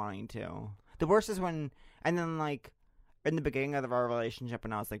start wanting to. The worst is when, and then like in the beginning of our relationship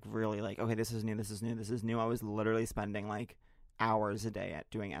when I was like really like okay this is new, I was literally spending like hours a day at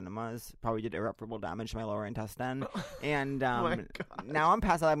doing enemas. Probably did irreparable damage to my lower intestine. And now I'm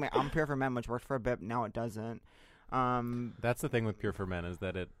past that. I'm Pure for Men, which worked for a bit. Now it doesn't. That's the thing with Pure for Men is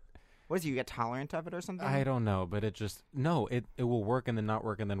that it. What is it, you get tolerant of it or something? I don't know, but it will work and then not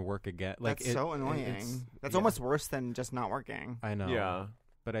work and then work again. Like that's so annoying. That's almost worse than just not working. I know. Yeah.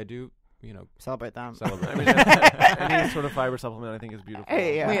 But I do, celebrate them. Celebrate. I mean, any sort of fiber supplement I think is beautiful.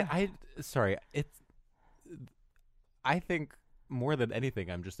 Hey, yeah. Wait, I think more than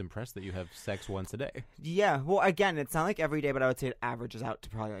anything, I'm just impressed that you have sex once a day. Yeah. Well, again, it's not like every day, but I would say it averages out to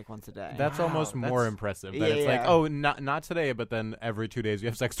probably like once a day. That's almost more impressive. That it's like, oh, not today, but then every 2 days you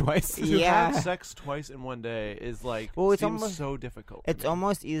have sex twice. To have sex twice in one day is like it's seems almost so difficult. It's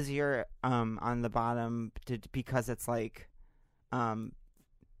almost easier on the bottom because it's like,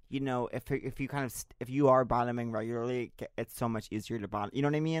 if you are bottoming regularly, it's so much easier to bottom. You know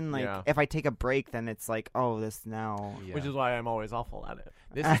what I mean? Like if I take a break, then it's like, oh, this now. Yeah. Which is why I'm always awful at it.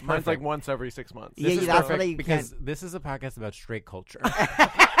 This is mine's like once every 6 months. This is that's perfect what because this is a podcast about straight culture.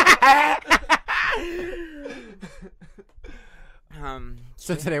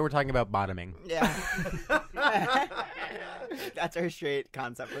 So today we're talking about bottoming. Yeah. That's our straight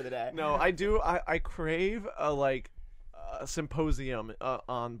concept for the day. No, I do. I crave a symposium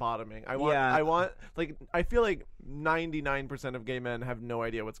on bottoming. I want like I feel like 99% of gay men have no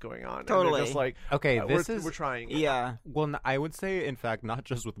idea what's going on. Totally. And they're just like, okay, we're trying. Yeah. Well, I would say, in fact, not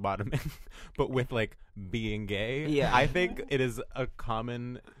just with bottoming, but with like being gay. Yeah. I think it is a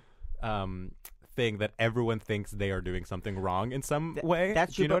common thing that everyone thinks they are doing something wrong in some way.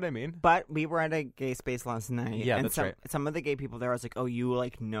 That's Do true. you know what I mean? But we were at a gay space last night. Yeah, and that's right. Some of the gay people there, I was like, oh, you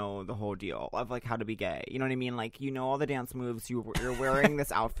like know the whole deal of like how to be gay. You know what I mean? Like you know all the dance moves. You're wearing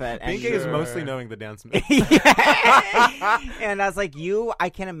this outfit. Being gay is mostly knowing the dance moves. And I was like, I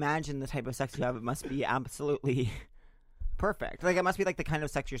can't imagine the type of sex you have. It must be absolutely perfect. Like it must be like the kind of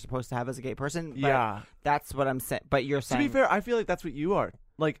sex you're supposed to have as a gay person. But Yeah. That's what I'm saying. But you're saying, to be fair, I feel like that's what you are.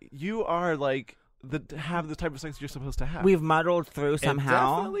 Like you are like have the type of sex you're supposed to have. we've muddled through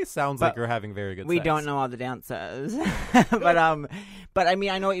somehow. It definitely sounds like you're having very good We sex. don't know all the dances. but I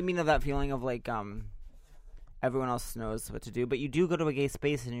mean I know what you mean of that feeling of like everyone else knows what to do, but you do go to a gay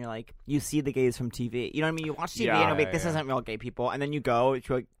space and you're like you see the gays from TV. You know what I mean? You watch TV and you're like this isn't real gay people, and then you go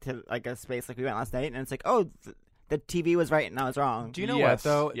to like a space like we went last night and it's like, oh, the TV was right and I was wrong. Do you know what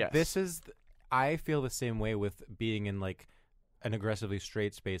though? Yes. This is I feel the same way with being in like an aggressively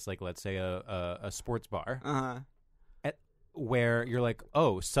straight space, like let's say a sports bar, where you're like,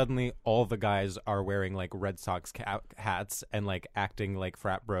 oh, suddenly all the guys are wearing like Red Sox hats and like acting like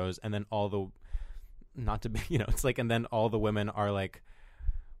frat bros, and then all the it's like, and then all the women are like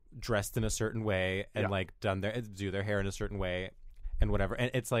dressed in a certain way and like do their hair in a certain way and whatever, and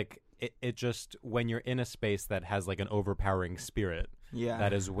it's like it just when you're in a space that has like an overpowering spirit,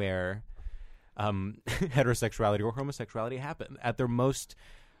 that is where heterosexuality or homosexuality happen at their most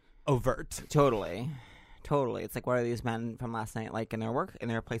overt. Totally. It's like, what are these men from last night like in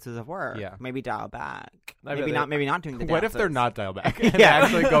their places of work? Yeah. Maybe dial back. Maybe not doing the dances. What if they're not dial back? And they're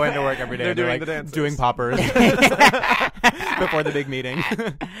actually going to work every day. They're doing like the dances. doing poppers before the big meeting.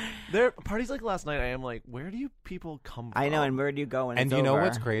 There parties like last night. I am like, where do you people come from? I know, and where do you go? And you know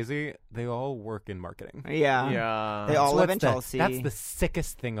what's crazy? They all work in marketing. Yeah. They all live in Chelsea. That's the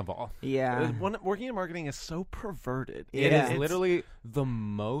sickest thing of all. Yeah. Working in marketing is so perverted. It is literally the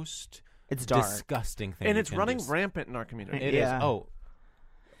most. It's dark. Disgusting thing. And it's running rampant in our community. It is. Oh.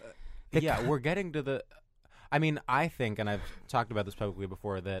 We're getting to the... I mean, I think, and I've talked about this publicly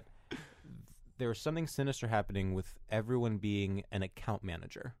before, that there's something sinister happening with everyone being an account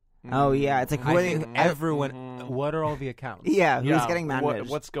manager. Oh, yeah. It's like... everyone... What are all the accounts? Yeah, who's getting managed?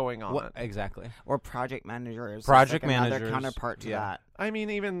 What's going on? Exactly. Or project managers. Project managers. Another counterpart to that. I mean,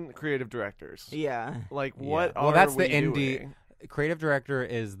 even creative directors. Yeah. Like, what Well, are that's we the indie... doing? Creative director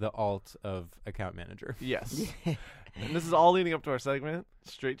is the alt of account manager. Yes. And this is all leading up to our segment,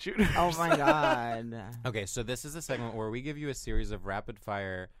 Straight Shooters. Oh my god. Okay, so this is a segment where we give you a series of rapid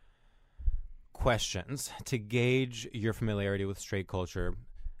fire questions to gauge your familiarity with straight culture.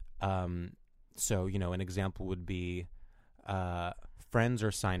 So, an example would be Friends or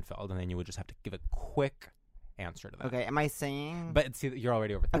Seinfeld, and then you would just have to give a quick answer to that. Okay, am I saying? But see, you're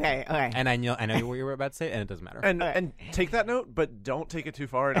already overthinking. Okay. And I know what you were about to say, and it doesn't matter. And take that note, but don't take it too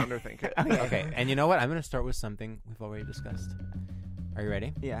far and underthink it. Okay, and you know what? I'm going to start with something we've already discussed. Are you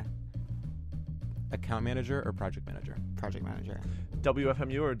ready? Yeah. Account manager or project manager? Project manager.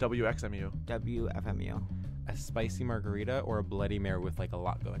 WFMU or WXMU? WFMU. A spicy margarita or a Bloody Mary with like a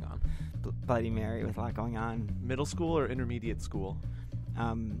lot going on? Bloody Mary with a lot going on. Middle school or intermediate school?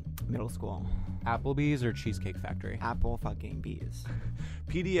 Middle school. Applebee's or Cheesecake Factory? Apple fucking bees.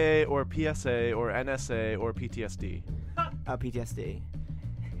 PDA or PSA or NSA or PTSD? PTSD.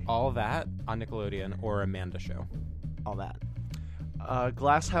 All That on Nickelodeon or Amanda Show? All That.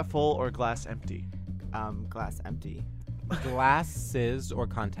 Glass half full or glass empty? Glass empty. Glasses or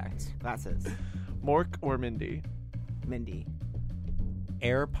contacts? Glasses. Mork or Mindy? Mindy.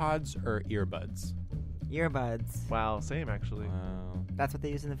 AirPods or earbuds? Earbuds. Wow, same actually. Wow. That's what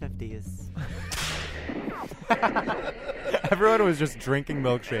they used in the 50s. Everyone was just drinking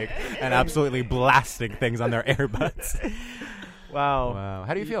milkshake and absolutely blasting things on their earbuds. Wow.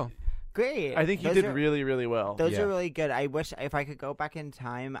 How do you feel? Great. I think you did really, really well. Those are really good. I wish if I could go back in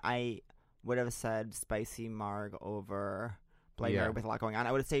time, I would have said spicy marg over Bloody Mary with a lot going on.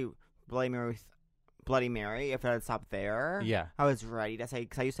 I would have said Bloody Mary with Bloody Mary if I had stopped there. Yeah. I was ready to say,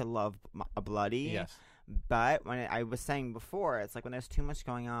 because I used to love a bloody. Yes. But when I was saying before, it's like when there's too much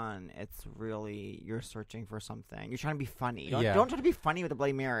going on, it's really, you're searching for something. You're trying to be funny. Don't try to be funny with a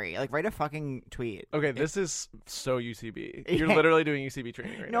Bloody Mary. Like, write a fucking tweet. Okay, this is so UCB. You're literally doing UCB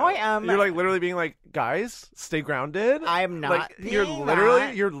training right now. No, I am. You're like literally being like, guys, stay grounded. I am not. Like, you're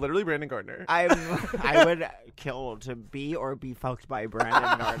literally Brandon Gardner. I would kill to be or be fucked by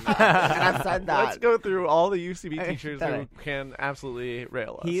Brandon Gardner. And I've said that. Let's go through all the UCB teachers who can absolutely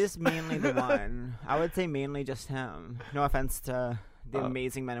rail us. He is mainly the one. I would say mainly just him. No offense to the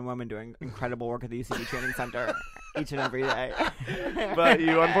amazing men and women doing incredible work at the UCB Training Center each and every day. But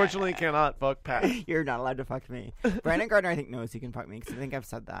you unfortunately cannot fuck Pat. You're not allowed to fuck me. Brandon Gardner, I think, knows he can fuck me because I think I've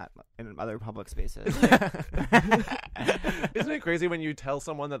said that in other public spaces. Isn't it crazy when you tell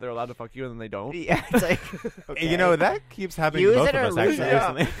someone that they're allowed to fuck you and then they don't? Yeah, it's like, okay. That keeps happening to both of us actually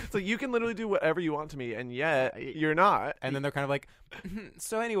recently. So you can literally do whatever you want to me, and yet you're not. And then they're kind of like,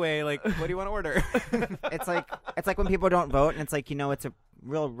 so anyway, like, what do you want to order? It's like when people don't vote, and it's like, it's a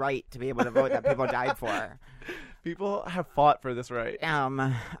real right to be able to vote that people died for. People have fought for this right.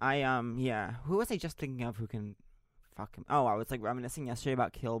 Who was I just thinking of who can fuck him? Oh, I was like reminiscing yesterday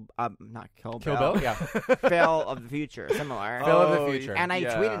about not Kill Bill. Bill, yeah. Phil of the Future, similar. Phil of the Future. And I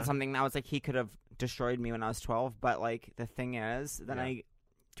tweeted something that was like, he could have destroyed me when I was 12, but like the thing is, then I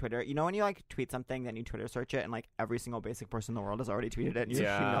Twitter. When you like tweet something, then you Twitter search it, and like every single basic person in the world has already tweeted it. And Do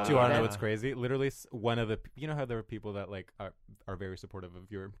you want to know what's crazy? Literally, one of the how there are people that like are very supportive of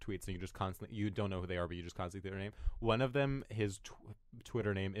your tweets, and you don't know who they are, but you just constantly say their name. One of them, his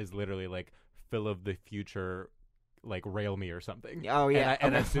Twitter name is literally like Phil of the Future, like rail me or something. Oh yeah,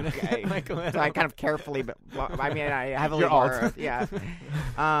 and as soon as so I kind of carefully, but I mean I heavily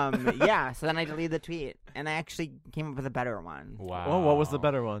So then I deleted the tweet, and I actually came up with a better one. Wow. Oh, what was the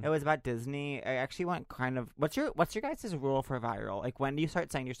better one? It was about Disney. I actually went kind of. What's your guys' rule for viral? Like, when do you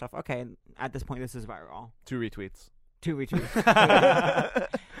start saying to yourself, okay, at this point this is viral? 2 retweets. 2 retweets.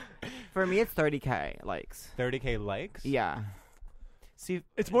 For me, it's 30K likes. 30K likes? Yeah. See,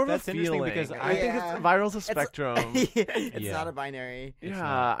 it's more of a feeling because I think viral's a spectrum. It's not a binary.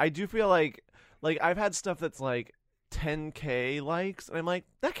 Yeah, I do feel like I've had stuff that's like 10K likes, and I'm like,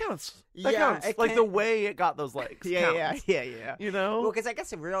 that counts. That counts. Like the way it got those likes. Yeah. Well, because I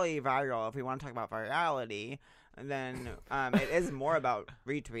guess really viral, if we want to talk about virality, then it is more about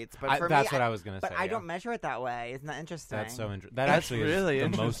retweets. But for that's me, what I was going to say. But I don't measure it that way. Isn't that interesting? That's so interesting. That actually really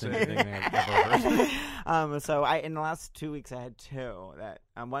is the most interesting thing I've ever heard. So in the last 2 weeks, I had 2 that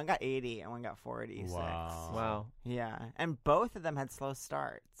one got 80 and one got 46. Wow. Yeah, and both of them had slow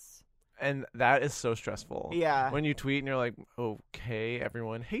starts. And that is so stressful. Yeah. When you tweet and you're like, okay,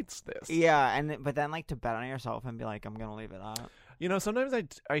 everyone hates this. Yeah, but then like to bet on yourself and be like, I'm gonna leave it up. Sometimes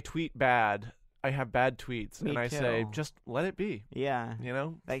I tweet bad. I have bad tweets, Me and I too. say, just let it be. Yeah.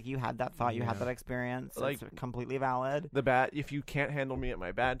 Like you had that thought, you had that experience. Like, it's completely valid. If you can't handle me at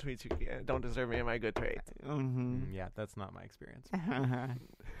my bad tweets, you don't deserve me at my good tweets. Mm-hmm. Yeah, that's not my experience.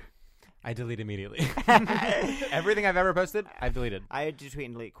 I delete immediately. Everything I've ever posted, I've deleted. I do tweet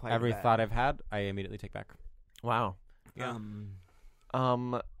and delete quite Every a bit. thought I've had, I immediately take back. Wow. Yeah.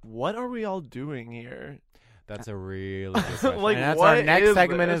 What are we all doing here? That's a really good question. Like, and that's what our next is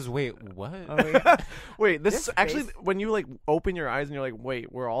segment this? is, wait, what? Wait, this This is actually face- when you like open your eyes and you're like, wait,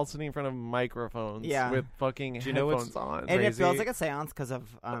 we're all sitting in front of microphones Yeah. with fucking Do you know what's headphones on. And it feels crazy? like a seance because of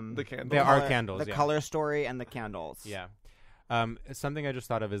the candles. There are color- candles, the yeah. color story and the candles. Yeah. Something I just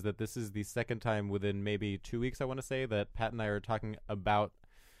thought of is that this is the second time within maybe 2 weeks, I want to say, that Pat and I are talking about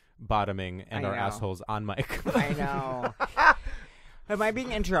bottoming and I our know. assholes on mic. I know. Am I being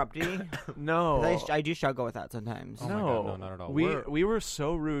interrupty? No. 'Cause I do struggle with that sometimes. Oh my God, no, not at all. We were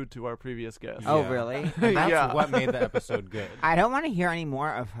so rude to our previous guest. Oh, Yeah. really? And that's Yeah. what made the episode good. I don't want to hear any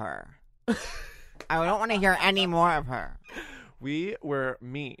more of her. I don't want to hear any more of her. We were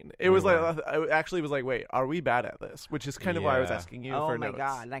mean. It We was were. like I actually was like, wait, are we bad at this? Which is kind of why I was Yeah. asking you Oh for my notes.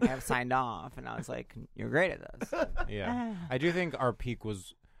 god! Like I've signed off, and I was like, "You're great at this." Yeah. I do think our peak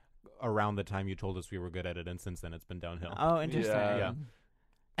was around the time you told us we were good at it, and since then it's been downhill. Oh, interesting. Yeah.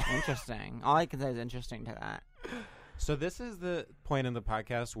 Interesting. All I can say is interesting to that. So this is the point in the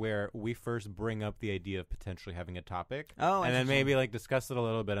podcast where we first bring up the idea of potentially having a topic. Oh, and then interesting. maybe like discuss it a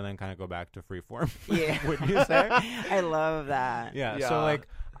little bit and then kind of go back to freeform. Yeah. Would you say? I love that. Yeah. Yeah. So like,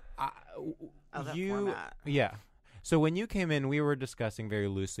 I love that you, format. yeah. So when you came in, we were discussing very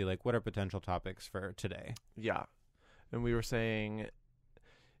loosely like what are potential topics for today. Yeah. And we were saying,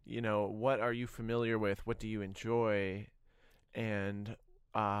 you know, what are you familiar with? What do you enjoy? And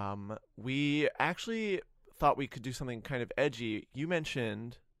we actually thought we could do something kind of edgy. You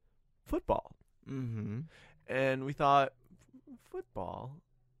mentioned football. Mm-hmm. And we thought, football?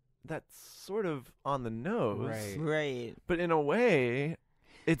 That's sort of on the nose. Right. Right. But in a way,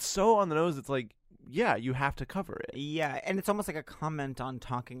 it's so on the nose, it's like, yeah, you have to cover it. Yeah, and it's almost like a comment on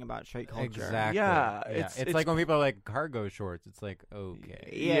talking about straight culture. Exactly. Yeah, It's like when people are like cargo shorts. It's like, okay.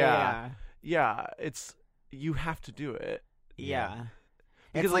 Yeah. Yeah, it's, you have to do it. Yeah.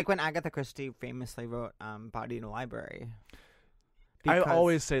 Because, It's like when Agatha Christie famously wrote Body in a Library. I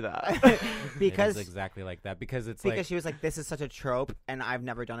always say that. because it is exactly like that because it's because like she was like, this is such a trope, and I've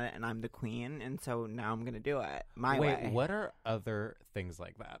never done it, and I'm the queen, and so now I'm gonna do it my wait, way. what are other things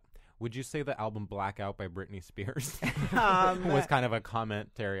like that? Would you say the album Blackout by Britney Spears was kind of a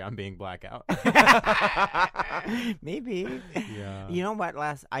commentary on being blackout? Maybe. Yeah. You know what?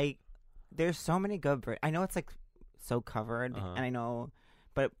 There's so many good. I know it's like so covered, Uh-huh. and I know,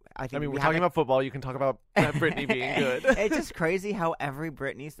 but I think I mean, we we're have talking about football. You can talk about Britney being good. It's just crazy how not every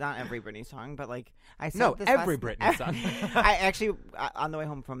Britney song, but like I said No, this every last- Britney song. I actually on the way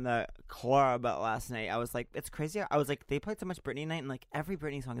home from the club last night, I was like, it's crazy. I was like, they played so much Britney night, and like every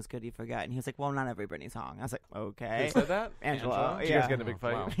Britney song is good, you forget. And he was like, well, not every Britney song. I was like, okay. Who said that? Angela. Did you guys get in a big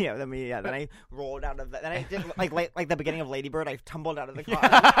fight? Wow. Yeah, then I rolled out of that. Then I did like the beginning of Lady Bird. I tumbled out of the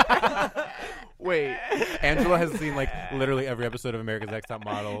car. Wait, Angela has seen like literally every episode of America's Next Top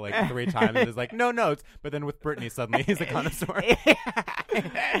Model like 3 times and is like no notes, but then with Britney suddenly he's a connoisseur.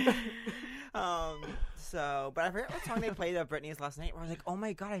 But I forget what song they played of Britney's last night. Where I was like, oh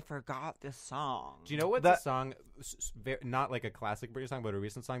my god, I forgot this song. Do you know what's a song, not like a classic Britney song, but a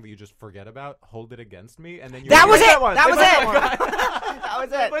recent song that you just forget about? Hold It Against Me, and then you That was it. that one. That was They it. played that one. That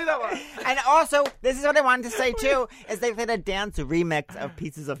was it. Play that one. And also, this is what I wanted to say too: is they played a dance remix of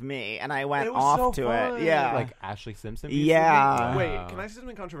 "Pieces of Me," and I went It was off so to fun. it. Yeah. like Ashley Simpson. Yeah. Wait, can I say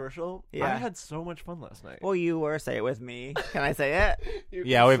something controversial? Yeah. I had so much fun last night. Well, you were say it with me. Can I say it? You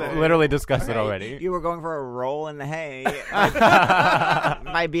Yeah, can we've say literally discussed it already. You were going for a roll in the hay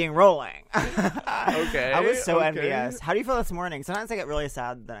by being rolling. Okay. I was so okay. envious. How do you feel this morning? Sometimes I get really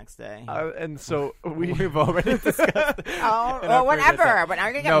sad the next day. And so We've already discussed it. Oh, in well, our previous whatever. episode. But now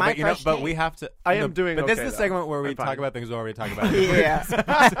you're gonna get No, my but you know, fresh but take. we have to. I no, am doing But this okay, is the though. segment where we I'm fine. talk about things we already talked about. Yeah.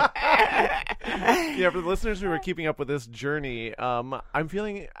 yeah, for the listeners who are keeping up with this journey, I'm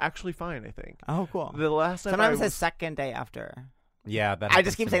feeling actually fine, I think. Oh, cool. The last time Sometimes I it's the second day after. Yeah, that I just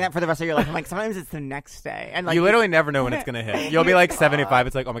happens keep to saying me. that for the rest of your life. I'm like, sometimes it's the next day. And like, You literally never know when it's gonna hit. You'll be like 75.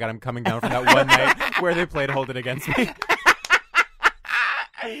 It's like, oh my god, I'm coming down from that one night where they played "Hold It Against Me."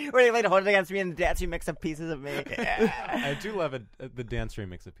 where they played "Hold It Against Me" and the dance remix of "Pieces of Me." I do love the dance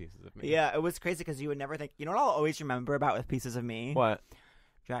remix of "Pieces of Me." Yeah, it was crazy because you would never think. You know what I'll always remember about with "Pieces of Me"? What?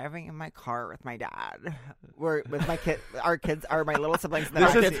 Driving in my car with my dad. We're with my kid. Our kids are my little siblings. And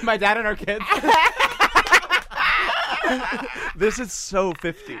This our is kids. my dad and our kids. This is so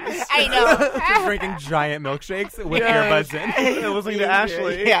 50s. I know. Just drinking giant milkshakes with Yes. earbuds in. Listening to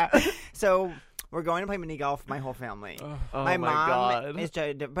Ashley. Yeah. So We're going to play mini golf. My whole family. Oh my my mom God. is,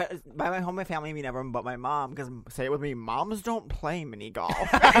 but by my whole family, I mean everyone but my mom. Because say it with me, moms don't play mini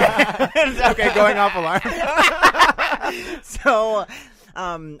golf. Okay, going off alarm. So,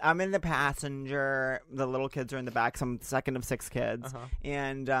 I'm in the passenger. The little kids are in the back. So I'm the second of 6 kids,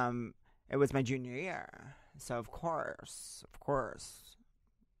 and it was my junior year. So of course,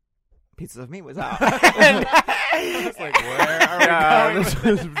 Pieces of Me was out. I was like, where are we going?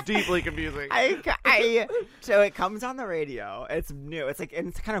 This is deeply confusing. So it comes on the radio. It's new. It's like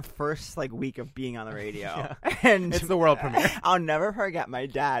it's kind of first like week of being on the radio, and It's the world premiere. I'll never forget my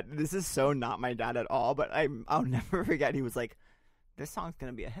dad. This is so not my dad at all, but I'll never forget. He was like, "This song's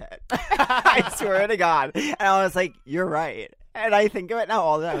gonna be a hit." I swear to God. And I was like, "You're right." And I think of it now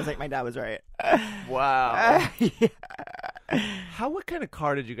all the time. I was like, my dad was right. Wow. Yeah. What kind of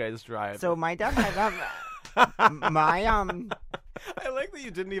car did you guys drive? So my dad had my I like that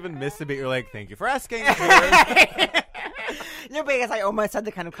you didn't even miss a beat. You're like, thank you for asking. No, because I almost had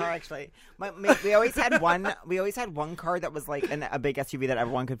the kind of car actually. We always had one. We always had one car that was like a big SUV that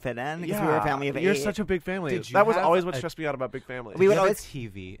everyone could fit in. Because we were a family of 8. You're such a big family. Did you that was have always what stressed me out about big families. We would have always a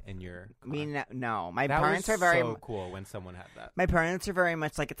TV in your car? No. My that parents was are very so cool when someone had that. My parents are very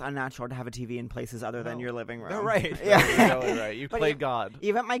much like it's unnatural to have a TV in places other than your living room. They're right. Yeah, You're totally right. You played God.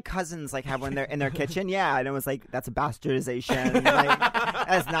 Even my cousins like have one in their kitchen. Yeah, and it was like that's a bastardization. Like,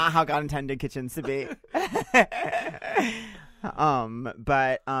 that's not how God intended kitchens to be.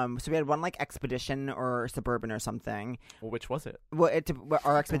 So we had one like Expedition or Suburban or something. Well, which was it? Well,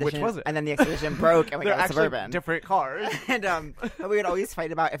 our Expedition. Which was it? And then the Expedition broke, and we They're got a actually Suburban. different cars. And but we would always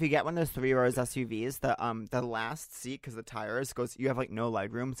fight about if you get one of those 3 rows SUVs, the last seat because the tires goes, you have like no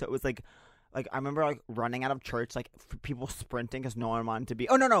leg room, so it was like I remember like running out of church, like people sprinting because no one wanted to be.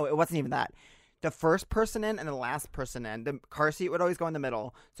 Oh no, it wasn't even that. The first person in and the last person in. The car seat would always go in the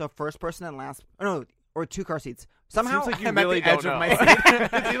middle. So first person and last. Oh, no, or 2 car seats. Somehow, seems like you I'm at really the edge don't of know. my seat.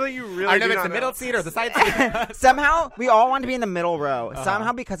 It seems like you really I know do if it's not the know. middle seat or the side seat. Somehow, we all wanted to be in the middle row.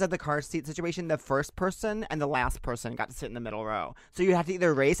 Somehow, because of the car seat situation, the first person and the last person got to sit in the middle row. So you had to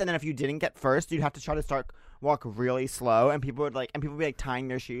either race, and then if you didn't get first, you'd have to try to walk really slow, and people would be like tying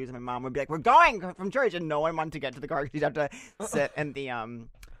their shoes, and my mom would be like, "We're going from church," and no one wanted to get to the car because you'd have to sit in the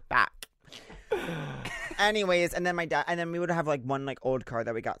back. Anyways, and then we would have like one like old car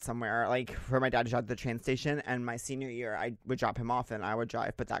that we got somewhere, like for my dad to drive to the train station. And my senior year, I would drop him off and I would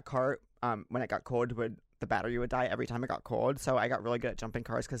drive. But that car, when it got cold, the battery would die every time it got cold. So I got really good at jumping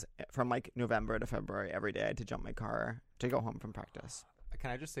cars because from like November to February, every day I had to jump my car to go home from practice. Can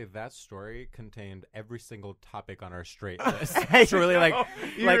I just say that story contained every single topic on our straight list? It's really like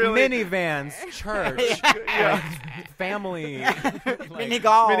minivans, church, like family, mini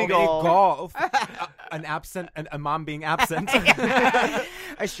golf, a mom being absent,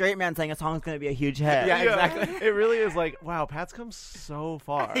 a straight man saying a song's going to be a huge hit. Yeah, exactly. It really is like, wow, Pat's come so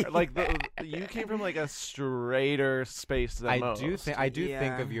far. Like you came from like a straighter space than most. I do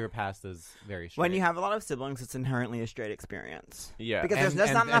think of your past as very straight. When you have a lot of siblings, it's inherently a straight experience. Yeah, because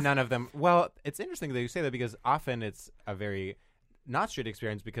there's not enough. And none of them. Well, it's interesting that you say that because often it's a very not straight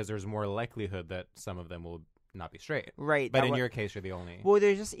experience because there's more likelihood that some of them will not be straight. Right. But in your case, you're the only. Well,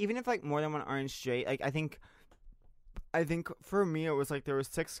 there's just even if like more than one aren't straight. Like I think for me it was like there was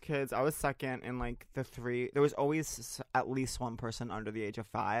 6 kids. I was second, and like the 3. There was always at least one person under the age of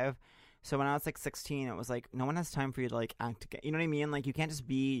 5. So when I was like 16, it was like no one has time for you to like act. You know what I mean? Like you can't just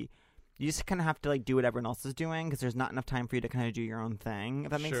be. You just kind of have to like do what everyone else is doing because there's not enough time for you to kind of do your own thing. If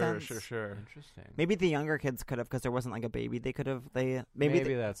that makes sense. Sure. Interesting. Maybe the younger kids could have because there wasn't like a baby. They could have.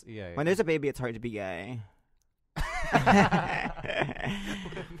 Maybe that's yeah. When there's a baby, it's hard to be gay.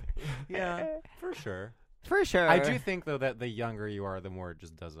 Yeah, for sure. For sure. I do think though that the younger you are, the more it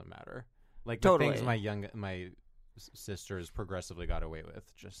just doesn't matter. Like the totally. things my sisters progressively got away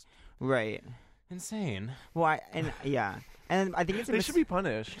with, just right. Insane. Well, and I think they should be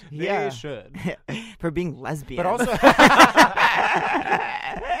punished. Yeah, they should for being lesbian. But also,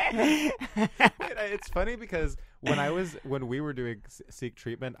 it's funny because when we were doing Seek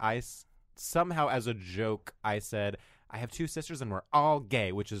Treatment, somehow as a joke I said I have 2 sisters and we're all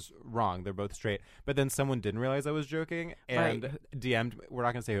gay, which is wrong. They're both straight. But then someone didn't realize I was joking and DM'd. We're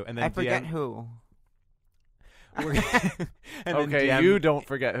not gonna say who. And then I forget DM'd, who. Okay, you don't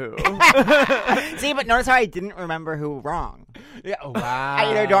forget who. See, but notice how I didn't remember who wrong. Yeah, wow. I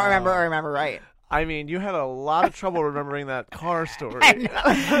either don't remember or remember right. I mean, you had a lot of trouble remembering that car story. I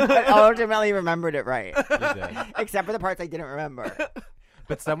know, but ultimately remembered it right. You did. Except for the parts I didn't remember.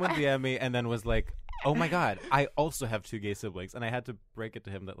 But someone DM'd me and then was like, "Oh my god, I also have 2 gay siblings," and I had to break it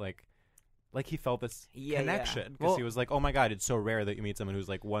to him that like like he felt this Yeah, connection because Well- he was like, oh my God, it's so rare that you meet someone who's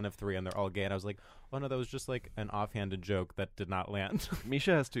like one of three and they're all gay. And I was like, oh no, that was just like an offhanded joke that did not land.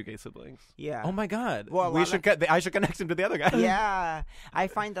 Misha has 2 gay siblings. Yeah. Oh my God. Well, a we lot should of- I should connect him to the other guy. Yeah. I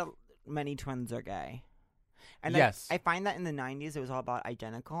find that many twins are gay. And Yes. I find that in the 90s it was all about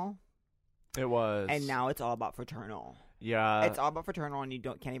identical. It was. And now it's all about fraternal. Yeah. It's all about fraternal, and you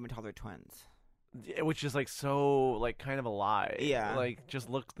can't even tell they're twins. Which is like so like kind of a lie. Yeah. Like just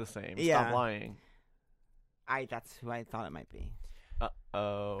look the same. Yeah. Stop lying. That's who I thought it might be.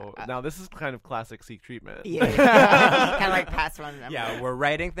 Oh. Now this is kind of classic Seek treatment. Yeah. Kind of like pass around. Yeah, we're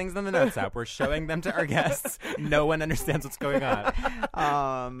writing things on the notes app. We're showing them to our guests. No one understands what's going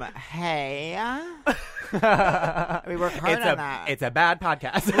on. Hey. We work hard on that. It's a bad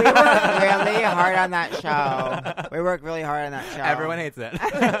podcast. We work really hard on that show. We work really hard on that show. Everyone hates it.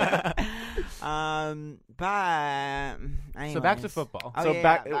 But So back to football. Oh, So yeah,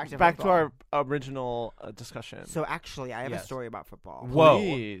 back to to football. our original discussion. So actually, I have Yes. a story about football. Whoa.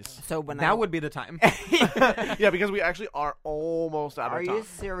 Please. So when Now would be the time. Yeah, because we actually are almost out Are of you time.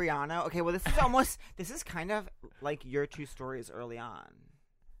 Siriano? Okay, well this is kind of like your 2 stories early on.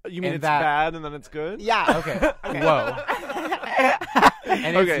 You mean And it's that- bad and then it's good? Yeah. Okay. Whoa.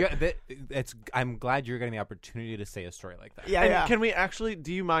 And Okay. I'm glad you're getting the opportunity to say a story like that. Yeah, And yeah. can we actually?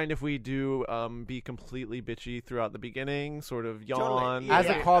 Do you mind if we do be completely bitchy throughout the beginning? Sort of yawn. Totally. As a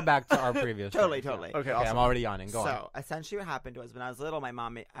Yeah. callback to our previous Totally, story. totally. Okay, Okay, awesome. I'm already yawning. Go on. So essentially, what happened was when I was little, my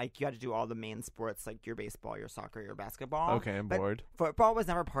mom, you had to do all the main sports like your baseball, your soccer, your basketball. Okay, I'm But bored. Football was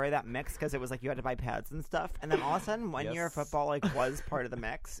never part of that mix because it was like you had to buy pads and stuff. And then all of a sudden, 1 year Yes. football like was part of the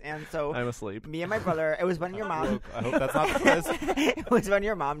mix. And so I'm asleep. me and my brother, it was when your mom. I hope that's not the case. It was when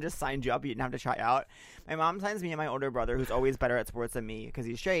your mom just signed you up. You didn't have to try out. My mom signs me and my older brother, who's always better at sports than me because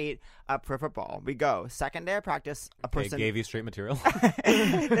he's straight, up for football. We go. Second day of practice, a Okay, person gave you straight material.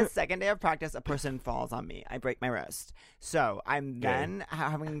 the second day of practice, a person falls on me. I break my wrist. So I'm then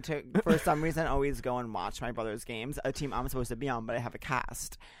having to, for some reason, always go and watch my brother's games, a team I'm supposed to be on, but I have a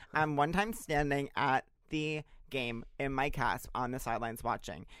cast. I'm one time standing at the game in my cast on the sidelines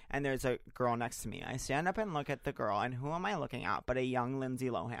watching, and there's a girl next to me. I stand up and look at the girl, and who am I looking at but a young Lindsay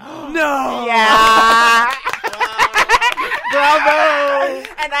Lohan? No. Yeah. Bravo!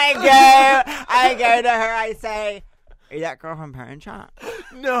 And I go to her, I say, are you that girl from Parent Trap?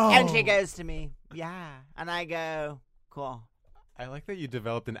 No. And she goes to me, yeah. And I go, cool. I like that you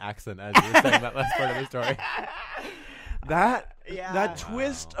developed an accent as you were saying that last part of the story. That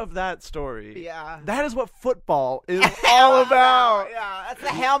twist of that story. Yeah. That is what football is all about. Yeah, that's the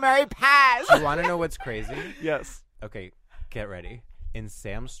Hail Mary pass. Do you want to know what's crazy? Yes. Okay, get ready. In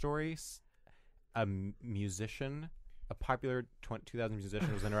Sam's stories, a musician, a popular 2000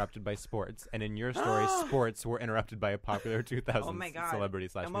 musician, was interrupted by sports, and in your story, sports were interrupted by a popular 2000 Oh my God. celebrity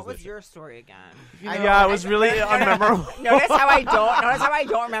slash And what musician. was your story again? Yeah, it was really unmemorable. Notice how I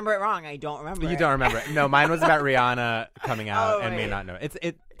don't remember it wrong. I don't remember You it. don't remember it. No, mine was about Rihanna coming out Oh, and may wait. not know.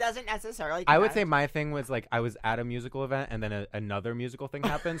 It doesn't necessarily I would connect. say my thing was like I was at a musical event and then another musical thing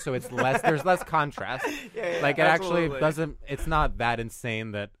happened, so it's less. There's less contrast. Like it absolutely. actually doesn't. It's not that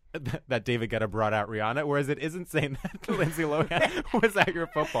insane that David Guetta brought out Rihanna, whereas it is insane that Lindsay Lohan was at your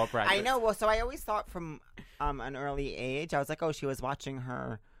football practice. I know. Well, so I always thought from an early age, I was like, oh, she was watching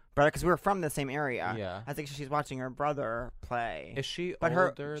her brother because we were from the same area. Yeah. I think she's watching her brother play. Is she But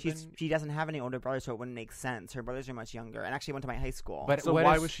older she than? doesn't have any older brothers, so it wouldn't make sense. Her brothers are much younger, and actually went to my high school. But So what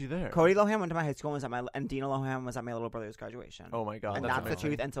why is- was she there? Cody Lohan went to my high school, and Dina Lohan was at my little brother's graduation. Oh my God, and that's that's the amazing.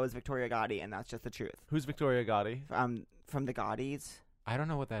 truth. And so is Victoria Gotti, and that's just the truth. Who's Victoria Gotti? From the Gottis. I don't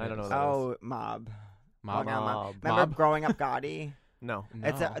know what that is. I don't know what that Oh, Mob. Mob. Oh, no, Mob. Remember Mob? growing up Gotti? No.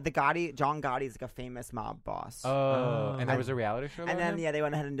 It's the Gotti. John Gotti is like a famous mob boss. Oh, and there was a reality show. And about then him? they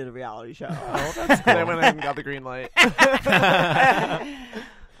went ahead and did a reality show. They went ahead and got the green light.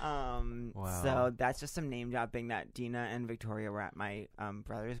 Wow. So that's just some name dropping that Dina and Victoria were at my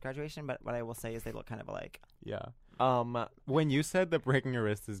brother's graduation. But what I will say is they look kind of alike. Yeah. When you said that breaking your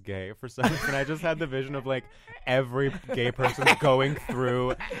wrist is gay, for some reason I just had the vision of like every gay person going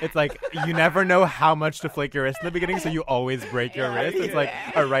through. It's like you never know how much to flake your wrist in the beginning, so you always break your wrist. It's like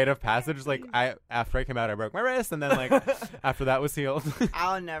a rite of passage. It's like after I came out, I broke my wrist, and then like after that was healed.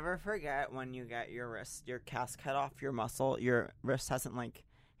 I'll never forget when you get your wrist, your cast cut off, your wrist hasn't like.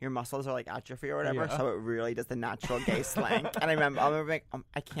 Your muscles are like atrophy or whatever, Yeah. so it really does the natural gay slank. And I remember like,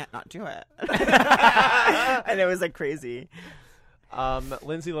 I can't not do it. And it was like crazy.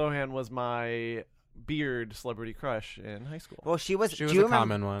 Lindsay Lohan was my beard celebrity crush in high school. Well, she was a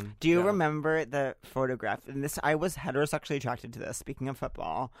common one. Do you remember the photograph? And I was heterosexually attracted to this. Speaking of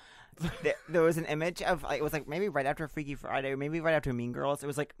football, there was an image of it was like maybe right after Freaky Friday, or maybe right after Mean Girls. It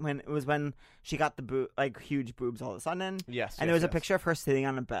was like when she got the huge boobs all of a sudden. Yes. And there was a picture of her sitting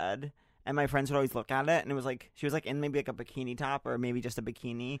on a bed. And my friends would always look at it, and it was like she was like in maybe like a bikini top or maybe just a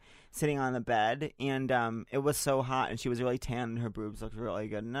bikini sitting on the bed, and it was so hot, and she was really tan, and her boobs looked really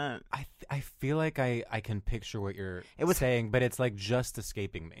good in it. I feel like I can picture what you're saying, but it's like just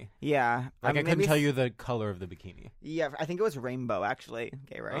escaping me. Yeah, like I couldn't tell you the color of the bikini. Yeah, I think it was rainbow actually.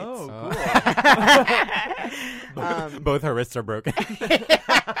 Gay rights. Oh, cool. Both her wrists are broken.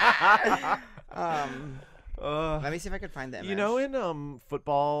 Let me see if I could find the image. You know, in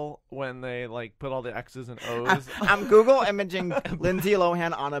football when they like put all the X's and O's. I'm Google imaging Lindsay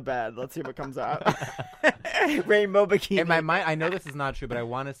Lohan on a bed. Let's see what comes up. Rainbow bikini. In my mind, I know this is not true, but I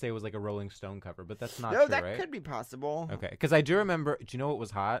want to say it was like a Rolling Stone cover, but that's not true, that right? could be possible. Okay, because I do remember. Do you know what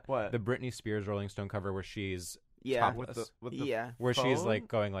was hot? What? The Britney Spears Rolling Stone cover where she's topless, with the where phone? she's like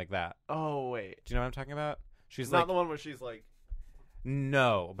going like that. Oh wait, do you know what I'm talking about? She's it's like not the one where she's like.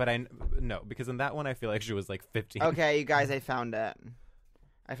 No, but because in that one I feel like she was like 15. Okay, you guys, I found it.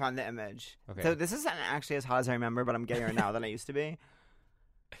 I found the image. Okay. So this isn't actually as hot as I remember, but I'm getting her now than I used to be.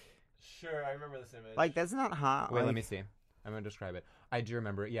 Sure, I remember this image. Like, that's not hot. Wait, let me see. I'm going to describe it. I do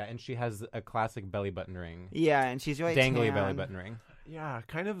remember it. Yeah, and she has a classic belly button ring. Yeah, and she's really dangly tan. belly button ring. Yeah,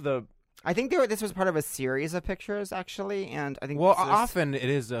 kind of the... I think this was part of a series of pictures, actually, and I think... Well, often it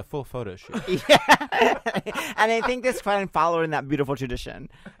is a full photo shoot. Yeah, and I think this kind of followed in that beautiful tradition.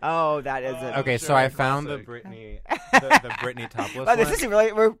 Oh, that is it. Okay, so I found the Britney topless this one. is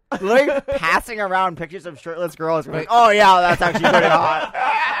really... We're literally passing around pictures of shirtless girls. We're like, oh, yeah, that's actually pretty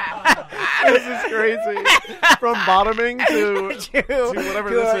hot. This is crazy. From bottoming to whatever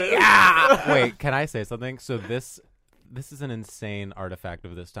this is. Yeah. Wait, can I say something? So this is an insane artifact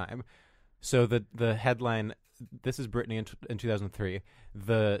of this time. So the headline, this is Britney in 2003.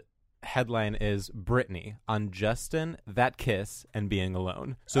 The headline is Britney on Justin, That Kiss, and Being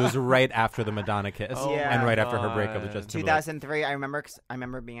Alone. So it was right after the Madonna kiss and right after her breakup with Justin 2003, I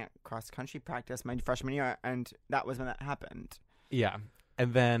remember being at cross-country practice my freshman year, and that was when that happened. Yeah.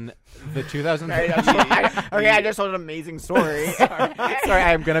 And then the 2003... Okay, I just told an amazing story. Sorry,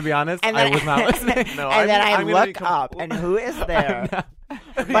 I'm going to be honest. I was not listening. And then I look up, and who is there?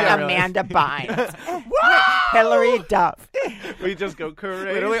 But Amanda Bynes. Hillary Duff. We just go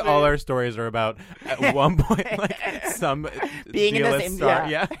crazy. Literally all our stories are about, at one point, like some being in the same star.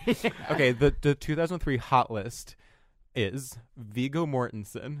 Yeah. Okay, the 2003 hot list is Viggo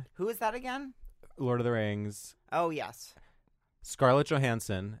Mortensen. Who is that again? Lord of the Rings. Oh, yes. Scarlett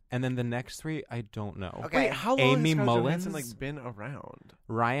Johansson, and then the next three I don't know. Okay, wait, how long Amy has Scarlett Mullins, Johansson been around?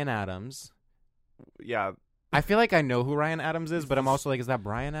 Ryan Adams. Yeah, I feel like I know who Ryan Adams is, but I'm also like, is that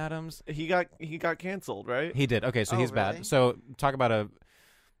Bryan Adams? He got canceled, right? He did. Okay, so he's really? bad. So talk about a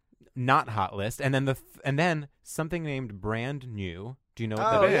not hot list, and then something named Brand New. Do you know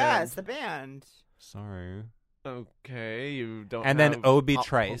what that is? Oh yes, the band. Sorry. Okay, you don't. And then Obi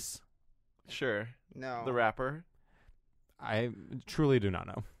Trice. Sure. No. The rapper. I truly do not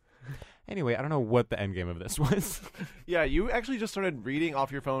know. Anyway, I don't know what the end game of this was. Yeah, you actually just started reading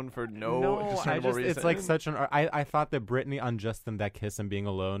off your phone for no discernible reason. It's like such an... I thought that Britney on Justin, That Kiss, and Being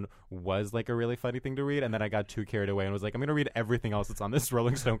Alone was like a really funny thing to read, and then I got too carried away and was like, I'm going to read everything else that's on this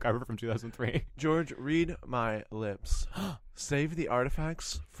Rolling Stone cover from 2003. George, read my lips. Save the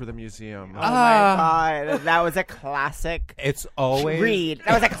artifacts for the museum. Oh my God, that was a classic. It's always read.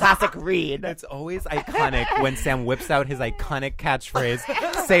 That was a classic read. It's always iconic when Sam whips out his iconic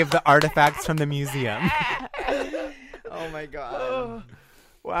catchphrase, "Save the artifacts from the museum." Oh my God!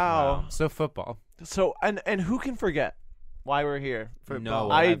 Wow. So football. So and who can forget why we're here? Football.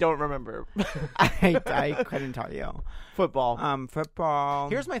 No, I don't remember. I couldn't tell you. Football. Football.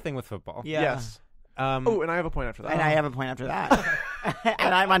 Here's my thing with football. Yeah. Yes. And I have a point after that. And I have a point after that.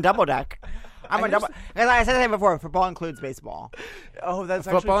 And I'm on double deck. I'm on double. As I said that before, football includes baseball. Oh, that's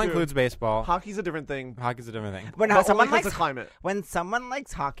football actually true. includes baseball. Hockey's a different thing. Hockey's a different thing. When But someone only 'cause likes of climate. When someone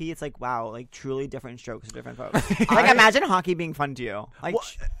likes hockey, it's like wow, like truly different strokes for different folks. Like imagine hockey being fun to you. Like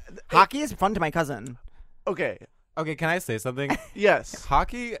hockey is fun to my cousin. Okay, can I say something? Yes.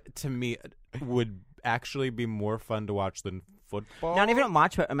 Hockey to me would actually be more fun to watch than football. Not even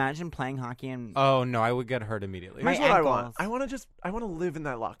watch, but imagine playing hockey and. Oh no, I would get hurt immediately. My Here's what ankles. I want. I want to live in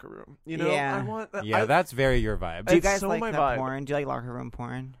that locker room. You know. Yeah. I want. Yeah, that's very your vibe. Do you It's guys so like my that vibe. porn? Do you like locker room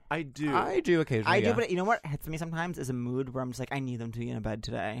porn? I do. I do occasionally. I do, yeah. but you know what hits me sometimes is a mood where I'm just like, I need them to be in a bed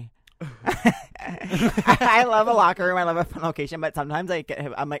today. I love a locker room. I love a fun location, but sometimes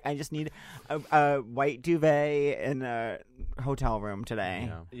I'm like, I just need a white duvet in a hotel room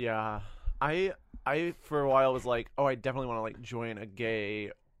today. Yeah. I for a while was like, oh, I definitely want to like join a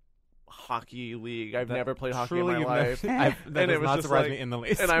gay hockey league. I've never played hockey in my life. That does not surprise me in the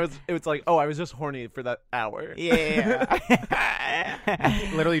least. And it was like, oh, I was just horny for that hour. Yeah.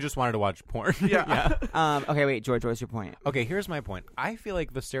 Literally just wanted to watch porn. Yeah. Okay, wait, George, what's your point? Okay, here's my point. I feel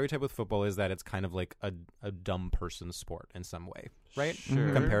like the stereotype with football is that it's kind of like a dumb person's sport in some way, right?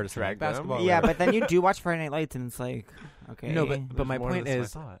 Sure. Compared to like basketball. Yeah, but then you do watch Friday Night Lights, and it's like, okay. No, but my point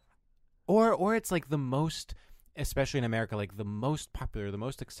is, I thought. or it's like the most, especially in America, like the most popular, the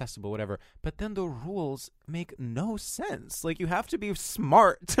most accessible, whatever. But then the rules make no sense. Like you have to be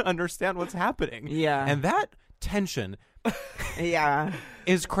smart to understand what's happening. Yeah. And that tension yeah,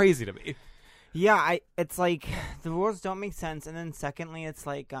 is crazy to me. Yeah, it's like the rules don't make sense, and then secondly, it's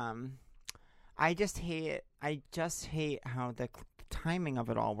like I just hate how the timing of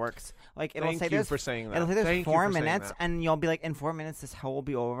it all works. Like it'll say Thank you for saying that. It'll say there's Thank 4 you for saying minutes, that. and you'll be like, in 4 minutes this will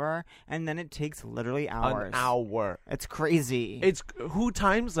be over, and then it takes literally hours. An hour. It's crazy. It's who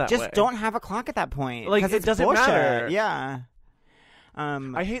times that Just way? don't have a clock at that point. Like, 'cause it it's doesn't bullshit. matter. Yeah.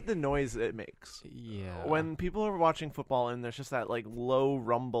 I hate the noise it makes. Yeah. When people are watching football and there's just that like low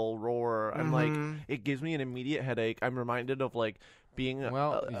rumble roar, I'm like, it gives me an immediate headache. I'm reminded of like being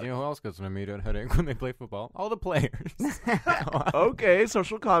Well, you know who else gets an immediate headache when they play football? All the players. Okay,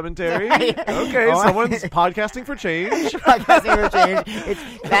 social commentary. Okay, someone's podcasting for change. Podcasting for change. It's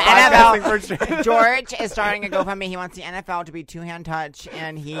the Podcasting for NFL. change. George is starting a GoFundMe. He wants the NFL to be two-hand touch,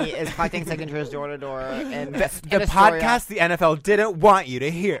 and he is collecting signatures door to door. The podcast the NFL didn't want you to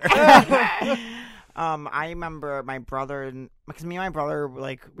hear. I remember my brother, because me and my brother,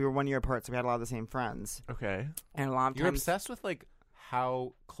 like, we were 1 year apart, so we had a lot of the same friends. Okay. And a lot of You're times, obsessed with like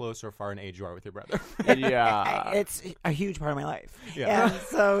how close or far in age you are with your brother. Yeah. it's a huge part of my life. Yeah. And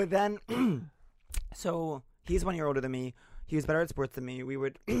so then, so he's 1 year older than me. He was better at sports than me. We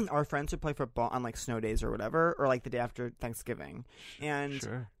would, our friends would play football on like snow days or whatever, or like the day after Thanksgiving. And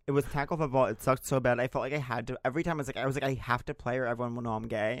it was tackle football. It sucked so bad. I felt like I had to, every time I was like, I have to play or everyone will know I'm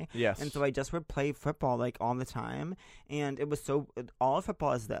gay. Yes. And so I just would play football like all the time. And it was so, all of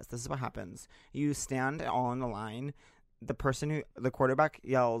football is this. This is what happens. You stand all on the line. The quarterback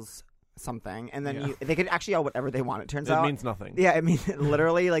yells something, and then they could actually yell whatever they want. It turns out it means nothing. Yeah, it means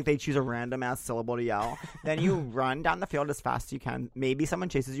literally like they choose a random ass syllable to yell. Then you run down the field as fast as you can. Maybe someone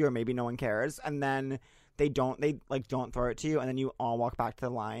chases you, or maybe no one cares, and then they don't throw it to you, and then you all walk back to the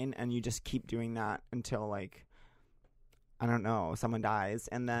line, and you just keep doing that until like, I don't know, someone dies,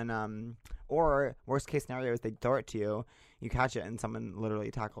 and then or worst case scenario is they throw it to you, you catch it, and someone literally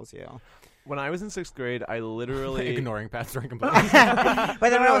tackles you. When I was in 6th grade, I literally ignoring Pat's during completely. But then no,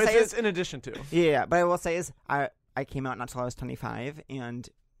 what I will say it's is, in addition to. Yeah, but I will say is I came out not till I was 25, and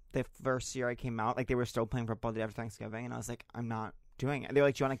the first year I came out, like they were still playing football the day after Thanksgiving, and I was like, I'm not doing it. They were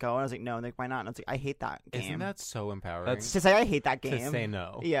like, do you want to go? And I was like, no. And they're like, why not? And I was like, I hate that game. Isn't that so empowering? That's to say I hate that game. To say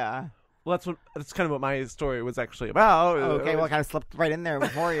no. Yeah. Well, that's kind of what my story was actually about. Okay, well, I kind of slipped right in there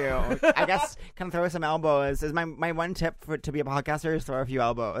before you. I guess kind of throw some elbows. Is my one tip to be a podcaster is throw a few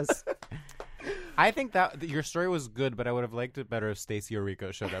elbows. I think that your story was good, but I would have liked it better if Stacey or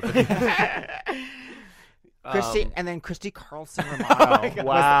Rico showed up. Christy, and then Christy Carlson Romano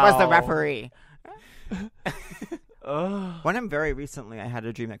was the referee. When very recently, I had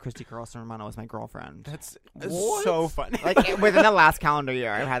a dream that Christy Carlson Romano was my girlfriend. That's so funny. Like within the last calendar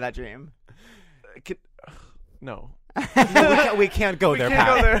year, I had that dream. No. We can't go there, can't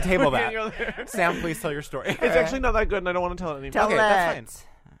Pat. go there. Table We that. can't go there. Sam, please tell your story. It's actually not that good, and I don't want to tell it anymore. Tell Okay, it. that's fine.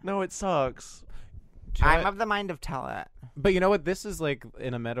 No, it sucks. I'm of the mind of tell it. But you know what? This is like,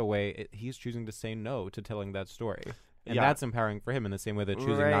 in a meta way, he's choosing to say no to telling that story. And that's empowering for him in the same way that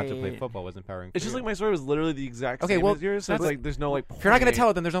choosing not to play football was empowering for It's just you. like my story was literally the exact same well, as yours, so it's like there's no like if you're not going to point. tell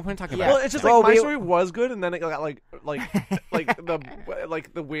it, then there's no point in talking Yeah. about Well, it. it's just like Well, my story was good, and then it got like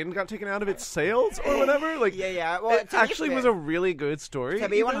the wind got taken out of its sails or whatever. Like Yeah. Well, it actually was a really good story. To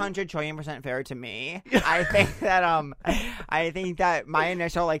be even. 100 trillion% fair to me, I think that my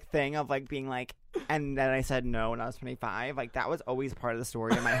initial like thing of like being like, and then I said no when I was 25, like that was always part of the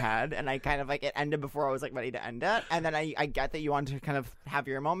story in my head, and I kind of like it ended before I was like ready to end it, and then I get that you wanted to kind of have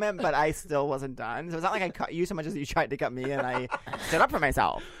your moment, but I still wasn't done. So it's not like I cut you so much as you tried to cut me, and I stood up for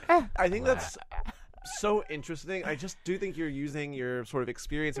myself. I think that's so interesting. I just do think you're using your sort of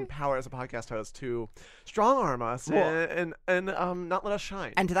experience and power as a podcast host to strong arm us and not let us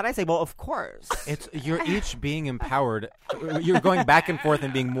shine. And to that I say, well, of course. You're each being empowered. You're going back and forth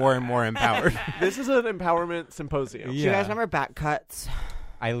and being more and more empowered. This is an empowerment symposium. Do you guys remember Back Cuts?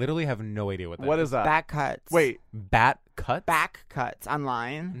 I literally have no idea what that is. What is that? Back cuts. Wait. Bat cuts? Back cuts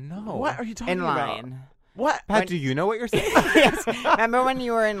online. No. What are you talking In about? line. What? Pat, do you know what you're saying? Yes. Remember when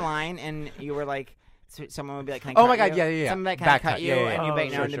you were in line and you were like, someone would be like, "Can I cut Oh my God, you?" yeah. Someone would Back cut cut, you, yeah. and you'd be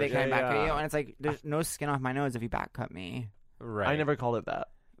like, Oh, "No," and sure, they'd be, "Can I yeah, back cut yeah. you?" And it's like, there's no skin off my nose if you back cut me. Right. I never called it that.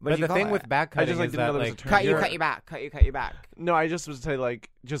 What did you the call thing it? with back cutting I just like is didn't know that there was a like term. cut you, You're- cut you back, cut you back. No, I just would say like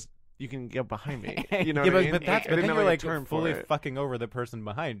just you can get behind me. You know yeah, what I mean? but that's I but didn't then know you're a like term for fully it. fucking over the person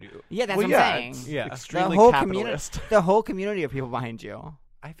behind you. Yeah, that's Well, what yeah, I'm it's saying. Yeah. extremely the whole capitalist. the whole community of people behind you.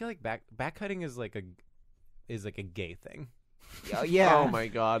 I feel like back cutting is like a gay thing. Yeah. Oh my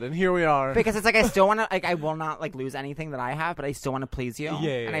God! And here we are. Because it's like I still want to like I will not like lose anything that I have, but I still want to please you.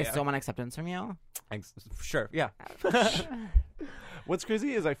 Yeah, and I yeah. still want acceptance from you. Sure, yeah. What's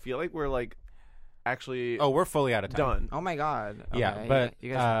crazy is I feel like we're like actually Oh, we're fully out of time. done. Oh my God. Yeah, Okay, but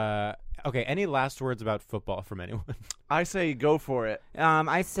you guys. okay. Any last words about football from anyone? I say go for it.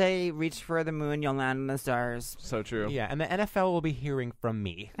 I say reach for the moon, you'll land on the stars. So true. Yeah, and the NFL will be hearing from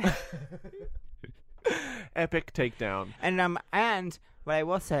me. Epic takedown. And what I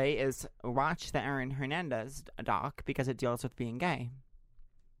will say is watch the Aaron Hernandez doc because it deals with being gay.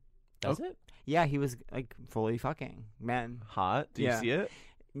 Does it? Yeah, he was like fully fucking men. Hot. Do you Yeah. see it?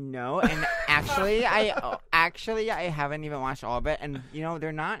 No, and actually, I haven't even watched all of it, and you know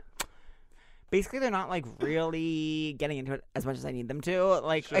they're not. Basically, they're not like really getting into it as much as I need them to.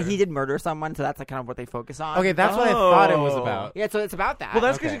 Like he did murder someone, so that's like kind of what they focus on. Okay, that's what I thought it was about. Yeah, so it's about that. Well,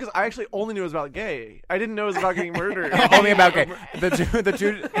 that's Okay. crazy because I actually only knew it was about gay. I didn't know it was about getting murdered. Only about gay. The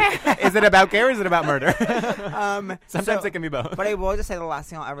two. Is it about gay or is it about murder? Sometimes so- it can be both. But I will just say the last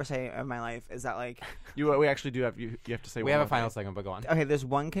thing I'll ever say of my life is that like we actually do have you have to say. We one have a more final thing. segment, but go on. okay, there's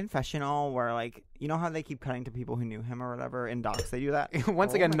one confessional where like you know how they keep cutting to people who knew him or whatever in docs. They do that.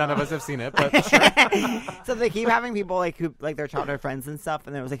 Once again, none of us have seen it, but sure. So they keep having people like who like their childhood friends and stuff,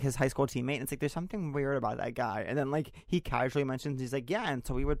 and it was like his high school teammate. And it's like there's something weird about that guy. And then like he casually mentions he's like yeah, and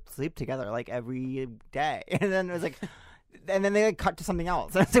so we would sleep together like every day. And then it was like, and then they like cut to something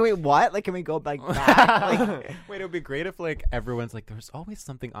else. And I say wait, what? Like can we go like back? Like, Wait, it would be great if like everyone's like, there's always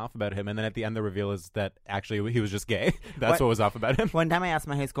something off about him, and then at the end the reveal is that actually he was just gay. That's what was off about him. one time I asked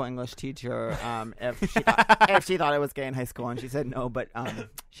my high school English teacher if she thought I was gay in high school, and she said no, but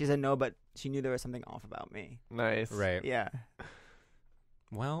she knew there was something off about me. Nice. Right. Yeah.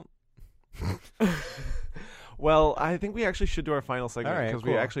 Well, Well, I think we actually should do our final segment All right, because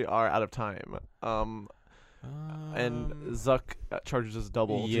we cool. actually are out of time. And Zuck charges us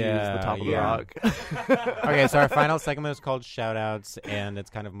double to use the top of the rock. Okay, so our final segment is called Shoutouts, and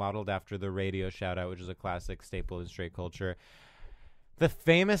it's kind of modeled after the radio shoutout, which is a classic staple in straight culture. The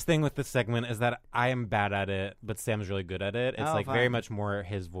famous thing with this segment is that I am bad at it, but Sam's really good at it. It's Oh, like very fun. much more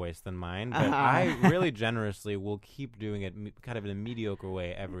his voice than mine, but I really generously will keep doing it kind of in a mediocre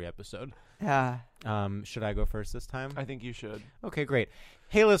way every episode. Yeah. Should I go first this time? I think you should. Okay, great.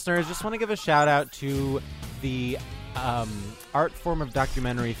 Hey, listeners, just want to give a shout out to the art form of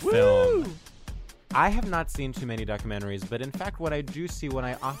documentary film. Woo! I have not seen too many documentaries, but in fact, what I do see one,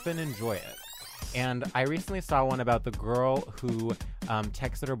 I often enjoy it. And I recently saw one about the girl who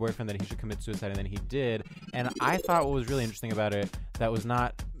texted her boyfriend that he should commit suicide, and then he did. And I thought what was really interesting about it that was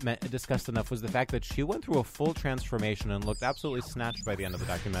not discussed enough was the fact that she went through a full transformation and looked absolutely snatched by the end of the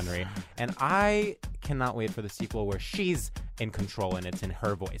documentary. And I cannot wait for the sequel where she's in control and it's in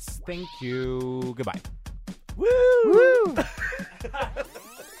her voice. Thank you. Goodbye. Woo!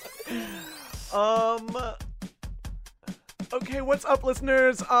 Okay, what's up,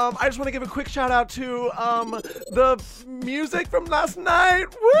 listeners? I just want to give a quick shout out to the music from last night.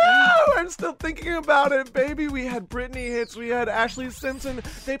 Woo! I'm still thinking about it, baby. We had Britney hits, we had Ashley Simpson.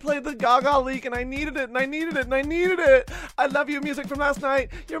 They played the Gaga leak, and I needed it, and I needed it, and I needed it. I love you, music from last night.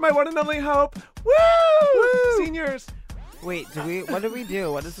 You're my one and only hope. Woo! Woo! Seniors. Wait, what did we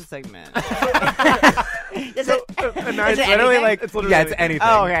do? What is the segment? It's literally like it's anything.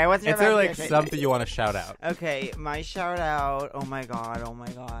 Oh, okay. What's your it's literally like okay. something you want to shout out. Okay, my shout out. Oh my god.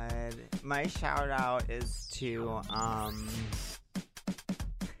 My shout out is to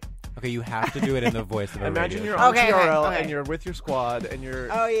Okay, you have to do it in the voice of a Imagine radio you're show. on TRL okay. and you're with your squad and you're.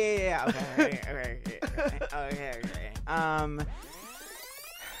 Oh yeah. Okay.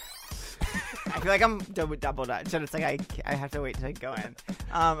 I feel like I'm double Dutch, and it's like I have to wait to go in.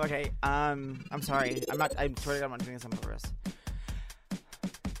 Okay. I'm sorry. I swear to God, I'm not doing this on purpose.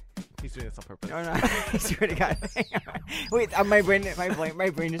 He's doing this on purpose. No, I swear to God. Wait, my brain just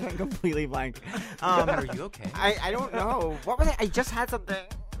went completely blank. Are you okay? I don't know. What was it? I just had something.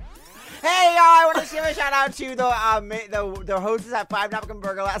 Hey, y'all! I want to give a shout out to the hostess at Five Napkin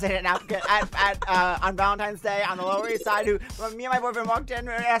Burger last night on Valentine's Day on the Lower East Side. Who, when me and my boyfriend walked in and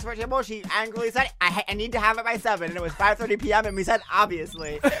asked for a table, she angrily said, "I need to have it by 7," and it was 5:30 p.m. and we said,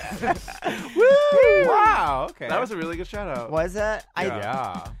 "Obviously." Woo! Wow. Okay. That was a really good shout out. Was it?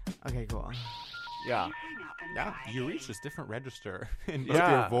 Yeah. Okay, cool. Yeah. Yeah, you reached this different register in both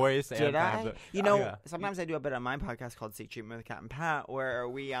Yeah. your voice Did and I? Sometimes I do a bit on my podcast called Seek Treatment with Cat and Pat, where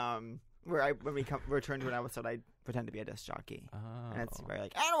we when we return to an episode, I pretend to be a disc jockey, and it's very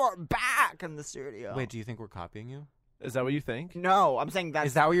like, and we're back in the studio. Wait, do you think we're copying you? Is that what you think? No, I'm saying that.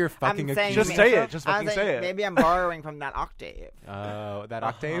 Is that what you're fucking accusing? Just say it. Just fucking say it. Maybe I'm borrowing from that octave. Oh, that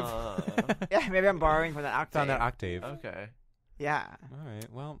octave? Yeah, maybe I'm borrowing from that octave. Found that octave. Okay. Yeah. All right.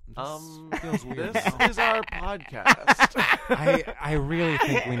 Well, this feels weird. This is our podcast. I really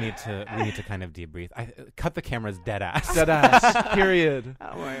think we need to kind of debrief. Cut the cameras dead ass. Dead ass. Period.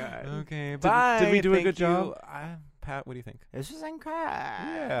 Oh my god. Okay. Bye. Did we do a good job? Pat, what do you think? This was incredible.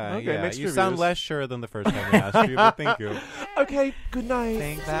 Yeah. Okay, yeah. mixed You reviews. sound less sure than the first time we asked you, but thank you. Okay. Good night.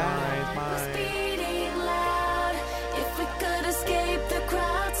 Thanks, guys. Bye. Beating loud. If we could escape the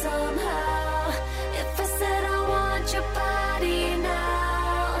crowd somehow. If I said I want your body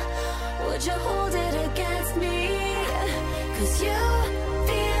now, would you hold